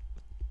make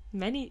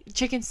many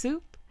chicken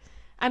soup.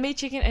 I made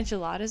chicken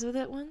enchiladas with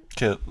it once.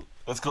 Okay,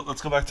 let's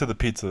go back to the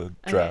pizza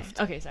draft.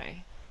 Okay,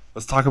 sorry.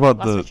 Let's talk about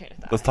Lost my train of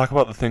thought. let's talk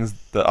about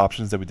the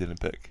options that we didn't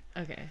pick.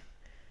 Okay.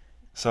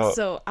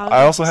 So I'll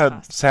I also use had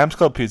Costco. Sam's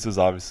Club pizza's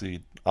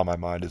obviously on my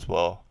mind as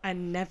well, I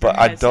never. but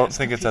I had don't Sam's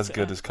think Club it's as pizza.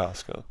 good as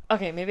Costco.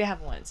 Okay, maybe I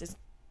have once.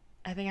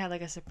 I think I had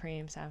like a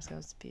Supreme Sam's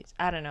Club pizza.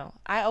 I don't know.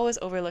 I always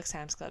overlook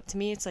Sam's Club. To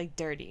me, it's like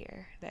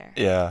dirtier there.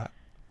 Yeah.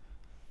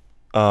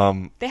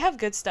 They have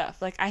good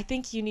stuff. Like I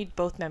think you need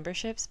both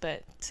memberships,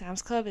 but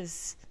Sam's Club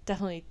is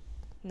definitely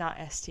not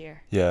S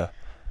tier. Yeah.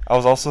 I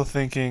was also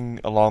thinking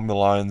along the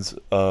lines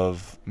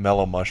of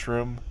Mellow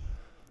Mushroom.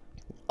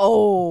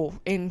 Oh,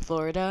 in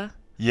Florida.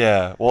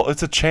 Yeah, well,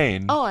 it's a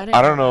chain. Oh, I didn't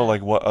I don't know know that.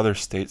 like what other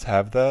states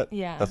have that.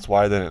 Yeah. That's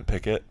why I didn't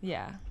pick it.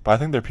 Yeah. But I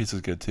think their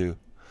pizza's good too.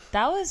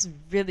 That was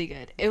really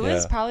good. It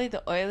was Yeah. probably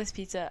the oiliest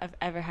pizza I've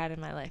ever had in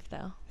my life,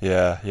 though.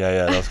 Yeah.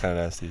 That was kind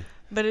of nasty.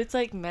 But it's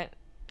like meant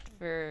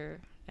for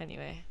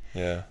anyway.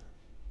 Yeah.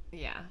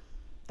 Yeah.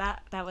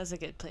 That was a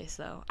good place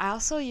though. I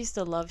also used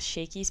to love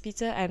Shakey's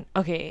pizza, and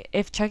okay,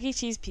 if Chuck E.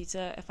 Cheese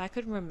pizza, if I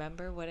could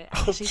remember what it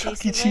Oh, actually Chuck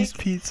tasted E. Cheese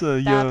like, pizza, that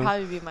would yo.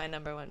 probably be my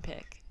number one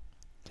pick.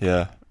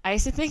 Yeah. I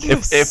used to think it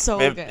was so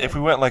good. If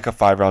we went like a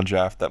 5-round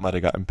draft, that might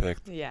have gotten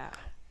picked. Yeah.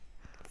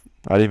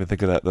 I didn't even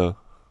think of that though.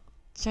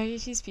 Chuck E.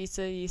 Cheese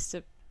pizza used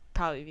to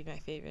probably be my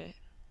favorite.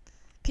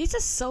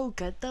 Pizza's so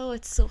good though,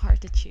 it's so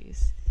hard to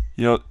choose.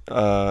 You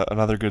know,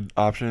 another good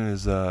option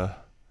is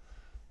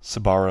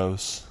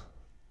Sbarro's.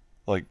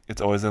 Like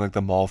it's always in like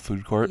the mall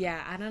food court.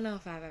 Yeah, I don't know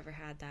if I've ever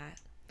had that.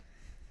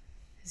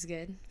 It's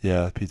good.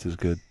 Yeah, pizza's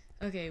good.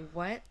 Okay,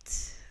 what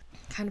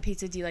kind of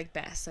pizza do you like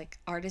best? Like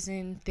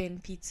artisan thin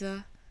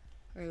pizza?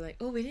 Or like,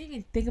 oh, we didn't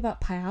even think about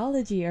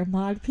Pieology or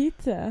Mod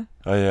Pizza.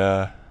 Oh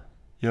yeah.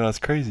 Yo, that's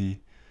crazy.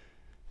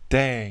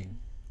 Dang.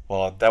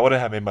 Well, that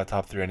wouldn't have made my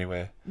top 3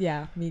 anyway.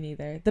 Yeah, me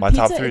neither. The My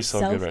pizza top 3 is so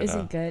itself good right isn't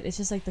now. good. It's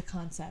just like the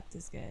concept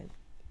is good.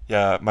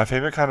 Yeah, my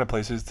favorite kind of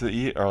places to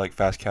eat are like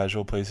fast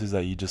casual places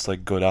that you just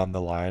like go down the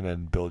line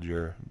and build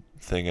your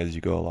thing as you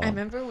go along. I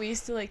remember we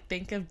used to like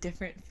think of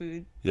different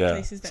food Yeah.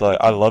 places. That So like,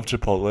 we I can- love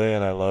Chipotle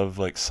and I love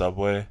like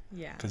Subway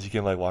Yeah. because you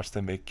can like watch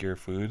them make your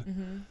food.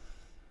 Mm-hmm.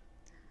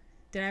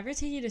 Did I ever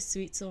take you to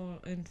Sweet Soul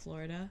in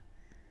Florida?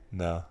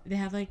 No. They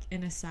have like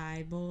an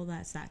acai bowl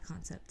that's that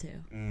concept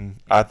too.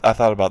 I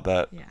thought about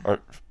that. Yeah. Or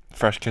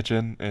Fresh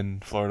Kitchen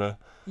in Florida.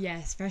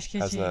 Yes, Fresh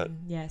Has that. Kitchen.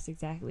 Yes,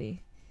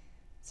 exactly.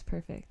 It's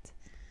perfect.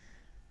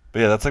 But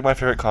yeah, that's like my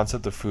favorite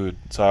concept of food.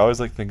 So I always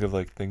like think of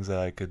like things that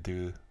I could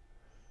do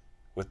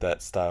with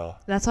that style.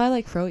 That's why I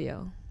like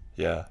Froyo.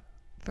 Yeah.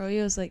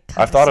 Froyo is like.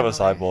 I've thought of a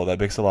similar. side bowl. That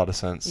makes a lot of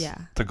sense. Yeah.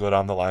 To go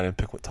down the line and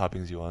pick what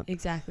toppings you want.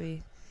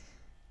 Exactly.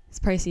 It's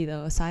pricey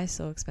though. Acai is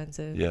so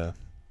expensive. Yeah.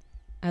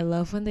 I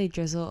love when they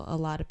drizzle a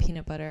lot of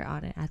peanut butter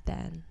on it at the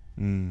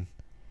end.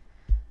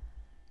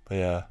 But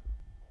yeah.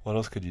 What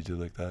else could you do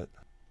like that?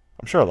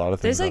 I'm sure a lot of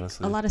things, There's like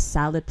honestly. a lot of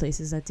salad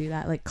places that do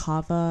that, like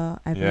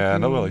Kava, Evergreen, Yeah, I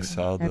know about, like,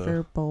 salad, though.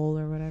 Ever Bowl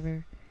or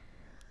whatever.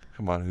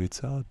 Come on, who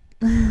eats salad?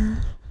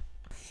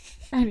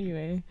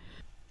 Anyway,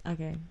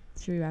 okay,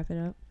 should we wrap it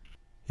up?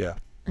 Yeah.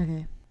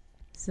 Okay,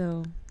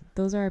 so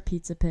those are our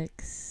pizza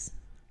picks.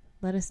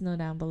 Let us know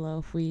down below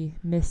if we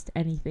missed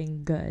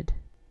anything good.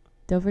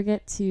 Don't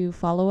forget to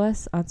follow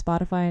us on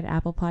Spotify and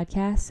Apple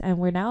Podcasts, and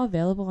we're now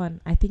available on,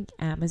 I think,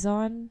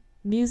 Amazon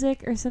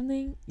Music or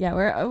something. Yeah,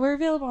 we're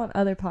available on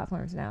other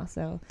platforms now,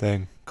 so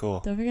Dang, cool.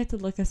 don't forget to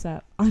look us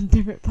up on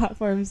different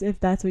platforms if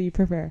that's what you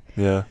prefer.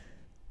 Yeah.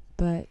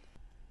 But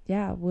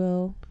yeah,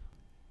 we'll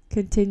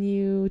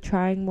continue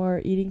trying more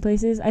eating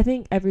places. I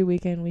think every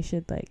weekend we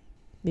should like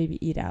maybe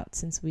eat out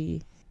since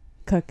we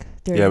cook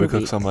during Yeah, the we cook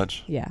week. so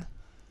much. Yeah.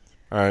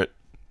 All right.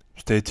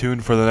 Stay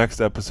tuned for the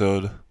next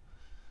episode.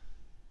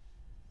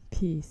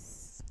 Peace.